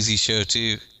pretty cheesy show,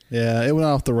 too. Yeah, it went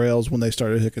off the rails when they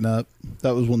started hooking up.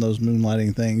 That was one of those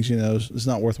moonlighting things, It's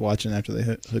not worth watching after they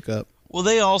hook up. Well,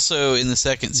 they also, in the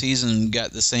second season,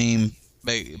 got the same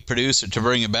producer, to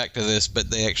bring it back to this, but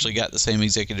they actually got the same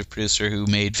executive producer who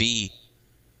made V.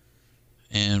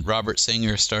 And Robert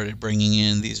Singer started bringing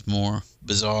in these more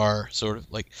bizarre sort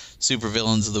of like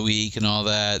supervillains of the week and all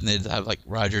that. And they'd have like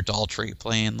Roger Daltrey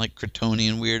playing like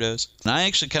Kryptonian weirdos. And I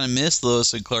actually kind of miss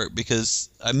Lois and Clark because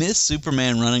I miss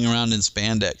Superman running around in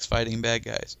spandex fighting bad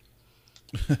guys.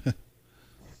 And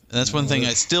that's one thing I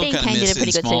still kind of miss did a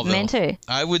pretty in good Smallville. Superman too.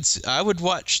 I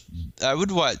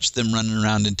would watch them running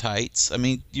around in tights. I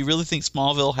mean, do you really think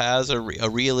Smallville has a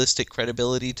realistic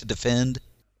credibility to defend?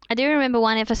 I do remember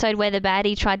one episode where the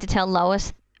baddie tried to tell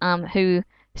Lois who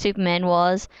Superman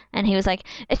was, and he was like,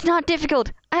 "It's not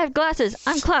difficult. I have glasses.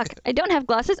 I'm Clark. I don't have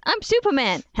glasses. I'm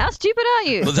Superman. How stupid are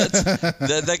you?" Well,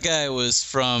 that guy was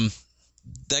from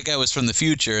the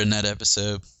future in that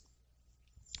episode.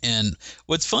 And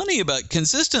what's funny about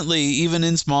consistently, even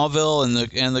in Smallville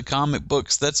and the comic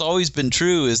books, that's always been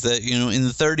true, is that, in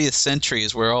the 30th century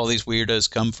is where all these weirdos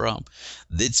come from.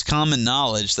 It's common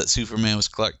knowledge that Superman was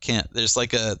Clark Kent. There's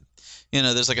like a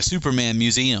Superman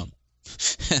museum.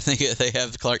 And they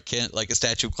have Clark Kent, like a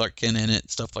statue of Clark Kent in it,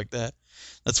 and stuff like that.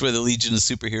 That's where the Legion of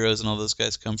Superheroes and all those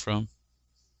guys come from.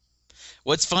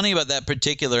 What's funny about that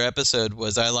particular episode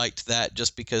was I liked that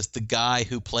just because the guy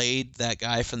who played that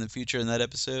guy from the future in that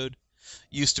episode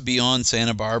used to be on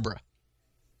Santa Barbara.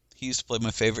 He used to play my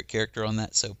favorite character on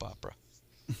that soap opera.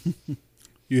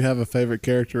 You have a favorite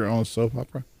character on a soap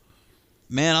opera?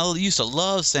 Man, I used to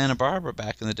love Santa Barbara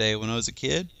back in the day when I was a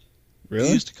kid. Really?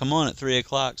 He used to come on at 3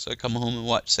 o'clock, so I'd come home and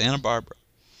watch Santa Barbara.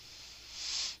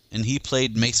 And he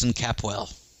played Mason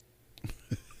Capwell.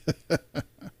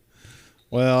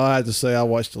 Well, I have to say I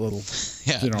watched a little.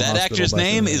 Yeah, General that Hospital actor's back in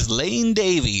name the day. is Lane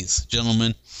Davies,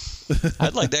 gentlemen.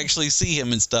 I'd like to actually see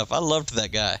him and stuff. I loved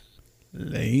that guy.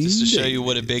 Lane Just to show you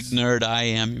what a Davies. big nerd I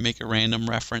am, you make a random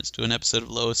reference to an episode of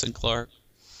Lois and Clark.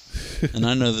 And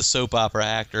I know the soap opera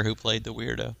actor who played the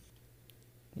weirdo.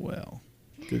 Well,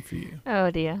 good for you.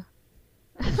 Oh dear.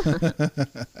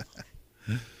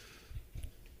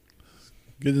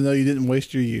 Good to know you didn't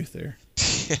waste your youth there.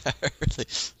 Yeah, really.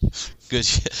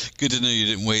 Good to know you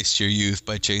didn't waste your youth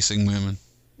by chasing women.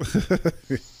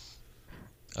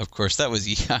 Of course, that was,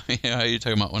 I mean, you're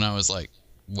talking about when I was like,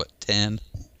 what, 10?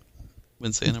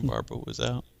 When Santa Barbara was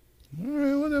out? All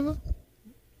right, whatever.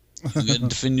 You got to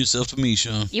defend yourself to me,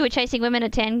 Sean. You were chasing women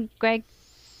at 10, Greg?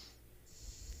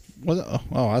 What?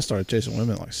 Oh, I started chasing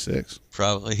women at like 6.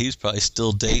 Probably. He's probably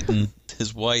still dating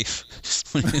his wife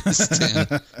when he was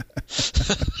 10.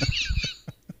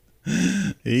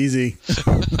 Easy.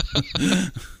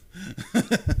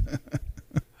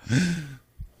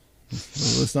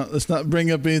 Let's not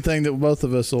bring up anything that both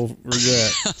of us will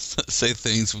regret. Say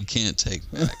things we can't take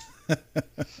back.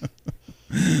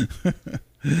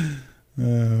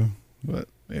 But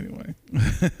anyway.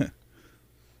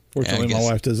 Fortunately, my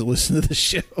wife doesn't listen to the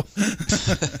show.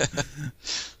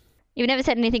 You've never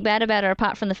said anything bad about her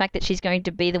apart from the fact that she's going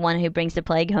to be the one who brings the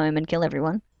plague home and kill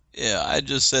everyone. Yeah, I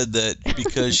just said that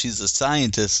because she's a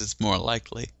scientist, it's more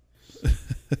likely.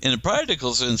 In a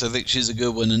practical sense, I think she's a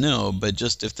good one to know, but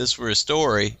just if this were a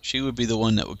story, she would be the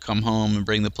one that would come home and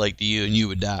bring the plague to you, and you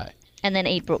would die. And then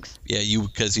eat Brooks. Yeah,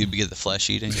 because you'd get the flesh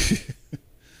eating.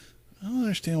 I don't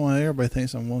understand why everybody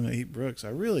thinks I'm willing to eat Brooks. I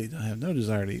really have no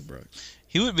desire to eat Brooks.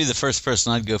 He would be the first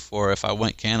person I'd go for if I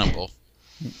went cannibal.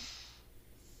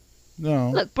 No.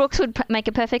 Look, Brooks would make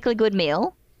a perfectly good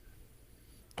meal.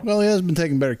 Well, he has been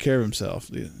taking better care of himself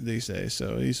these days,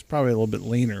 so he's probably a little bit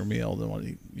leaner meal than what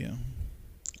he,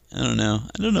 I don't know.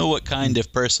 I don't know what kind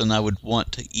of person I would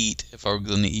want to eat if I were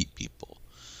going to eat people.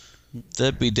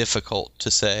 That'd be difficult to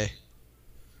say.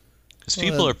 Because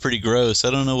people are pretty gross.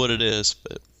 I don't know what it is,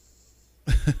 but...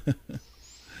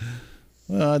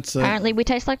 Well, it's... Apparently we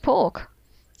taste like pork.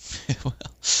 Well,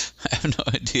 I have no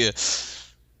idea.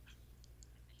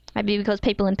 Maybe because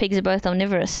people and pigs are both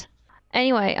omnivorous.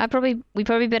 Anyway, we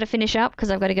probably better finish up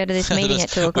because I've got to go to this meeting at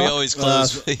 2 o'clock. We always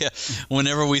close. Yeah.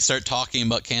 Whenever we start talking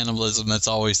about cannibalism, that's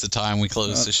always the time we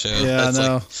close the show. Yeah, that's I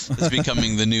know. It's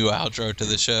becoming the new outro to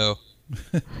the show.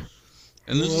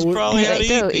 And this is probably how to Let's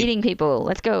go, eat people. eating people.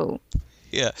 Let's go.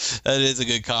 Yeah, that is a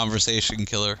good conversation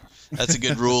killer. That's a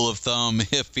good rule of thumb.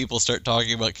 If people start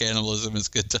talking about cannibalism, it's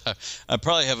a good time. I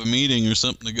probably have a meeting or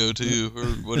something to go to or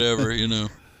whatever,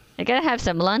 I gotta have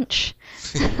some lunch.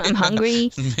 I'm hungry.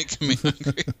 Making me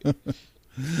hungry.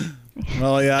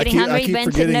 Well, yeah, Getting hungry. keep Ben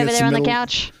forgetting sitting over it's there on the middle-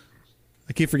 couch.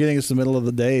 I keep forgetting it's the middle of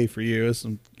the day for you. It's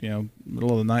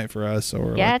middle of the night for us.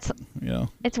 Or Yeah,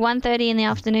 it's 1:30 in the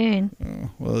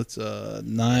afternoon. Well, it's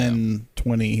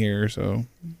 9:20 here, so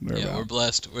Yeah, we're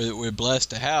blessed. We're blessed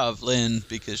to have Lynn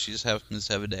because she just happens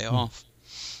to have a day off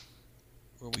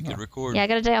where we could record. Yeah, I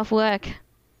got a day off work.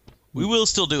 We will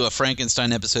still do a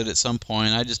Frankenstein episode at some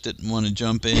point. I just didn't want to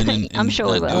jump in and I'm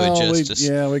sure we not will. do it justice.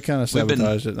 we kind of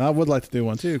sabotaged it. I would like to do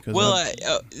one too.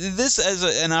 This as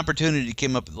an opportunity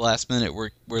came up at the last minute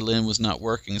where Lynn was not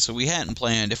working, so we hadn't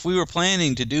planned. If we were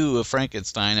planning to do a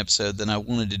Frankenstein episode, then I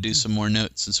wanted to do some more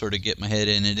notes and sort of get my head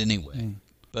in it anyway.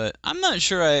 But I'm not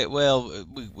sure. We'll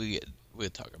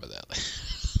talk about that later.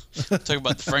 Talk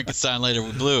about the Frankenstein later.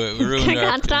 We blew it. We ruined I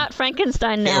can't start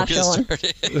Frankenstein now, Sean.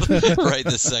 Right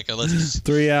this second. Let's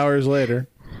 3 hours later.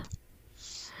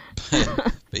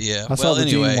 But yeah. I saw the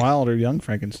anyway, Gene Wilder Young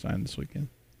Frankenstein this weekend.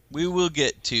 we will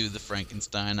get to the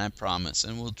Frankenstein, I promise,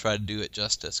 and we'll try to do it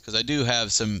justice because I do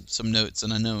have some notes,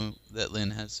 and I know that Lynn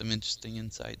has some interesting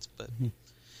insights. But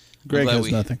Greg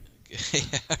has nothing. Yeah,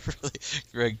 really,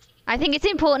 Greg. I think it's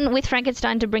important with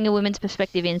Frankenstein to bring a woman's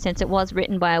perspective in, since it was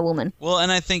written by a woman. Well,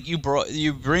 and I think you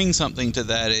bring something to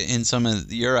that in some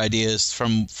of your ideas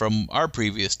from our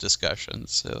previous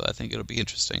discussions. So I think it'll be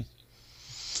interesting.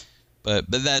 But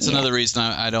that's another reason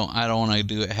I don't want to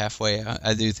do it halfway.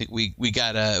 I do think we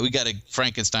got a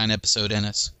Frankenstein episode in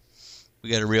us. We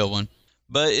got a real one.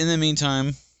 But in the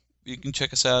meantime, you can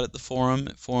check us out at the forum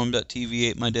at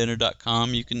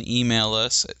forum.tv8mydinner.com. You can email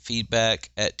us at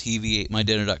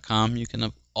feedback@tv8mydinner.com. You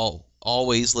can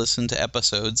always listen to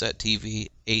episodes at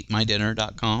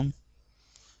tv8mydinner.com.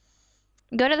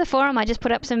 Go to the forum. I just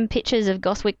put up some pictures of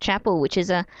Goswick Chapel, which is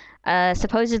a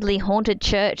supposedly haunted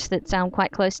church that sound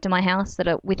quite close to my house that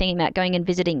we're thinking about going and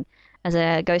visiting as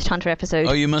a Ghost Hunter episode.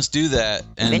 Oh, you must do that.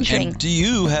 And do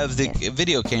you have the Yes.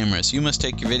 video cameras? You must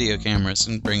take your video cameras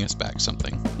and bring us back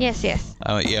something. Yes. Yeah,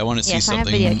 I want to see Yes, I have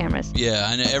something. video cameras. Yeah,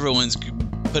 I know everyone's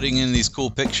putting in these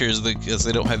cool pictures because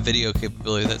they don't have video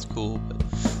capability. That's cool.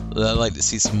 But I'd like to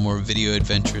see some more video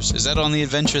adventures. Is that on the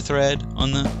adventure thread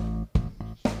on the?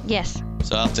 Yes.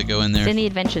 So I'll have to go in there. It's in the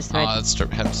adventures thread. I'll have to start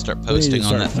We need posting to on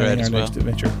start that thread planning as our well. next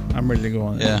adventure. I'm ready to go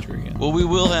on an adventure again. Well, we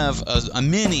will have a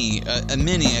mini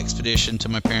expedition to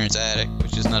my parents' attic,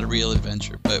 which is not a real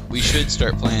adventure, but we should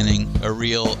start planning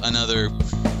another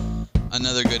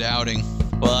good outing.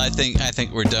 Well, I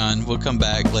think we're done. We'll come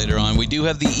back later on. We do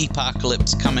have the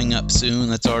Apocalypse coming up soon.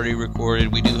 That's already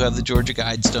recorded. We do have the Georgia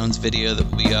Guidestones video that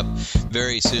will be up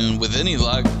very soon. With any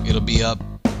luck, it'll be up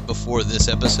before this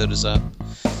episode is up.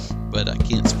 but I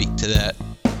can't speak to that.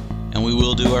 And we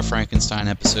will do our Frankenstein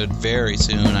episode very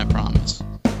soon, I promise.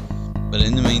 But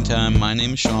in the meantime, my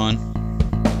name is Sean.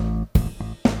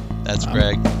 That's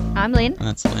Greg. I'm Lynn. And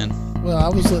that's Lynn. Well, I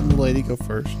was letting the lady go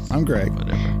first. I'm Greg.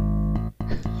 Whatever.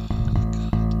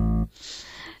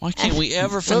 Why can't we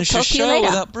ever finish talk a to you show later.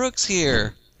 without Brooks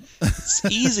here? It's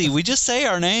easy. We just say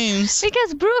our names.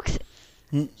 Because Brooks.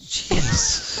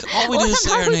 Jeez. All we do Well, is say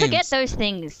sometimes our we names. forget those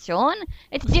things, Sean.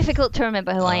 It's difficult to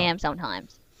remember who I am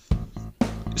sometimes.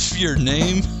 Your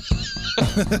name?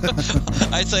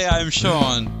 I say I'm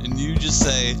Sean, and you just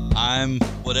say I'm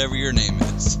whatever your name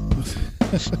is.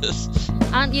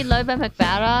 Aren't you Lobo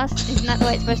McBadass? Isn't that the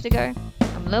way it's supposed to go?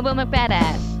 I'm Lobo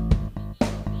McBadass.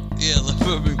 Yeah,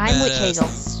 Lobo McBadass. I'm Witch Hazel.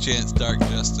 is Chance Dark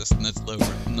Justice, and that's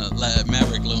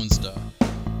Maverick Lone Star.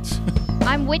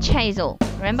 I'm Witch Hazel.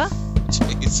 Remember? Witch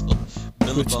Hazel.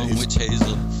 Billabong Witch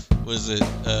Hazel. Was it,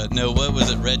 what was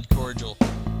it? Red Cordial.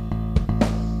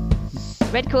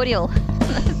 Red Cordial.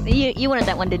 you wanted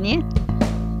that one, didn't you?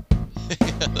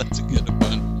 Yeah, that's a good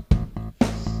one.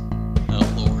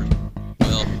 Oh, Lord.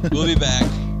 Well, we'll be back.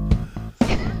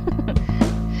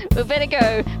 We better go.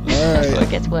 All Before right. it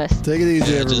gets worse. Take it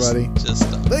easy, Yeah, everybody. Just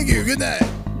stop. Thank you. Good night.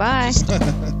 Bye.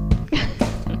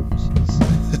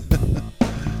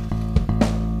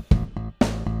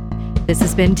 This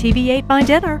has been TV Ate My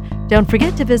Dinner. Don't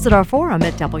forget to visit our forum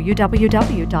at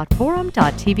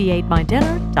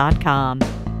www.forum.tv8mydinner.com.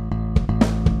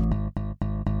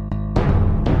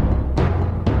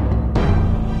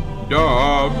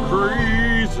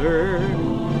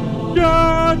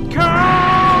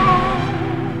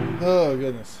 DogCrazy.com. Oh,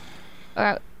 goodness. All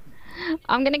right.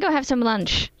 I'm going to go have some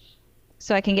lunch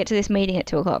so I can get to this meeting at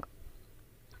 2 o'clock.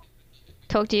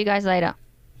 Talk to you guys later.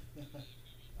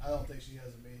 I don't think she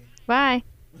has a meeting. Bye.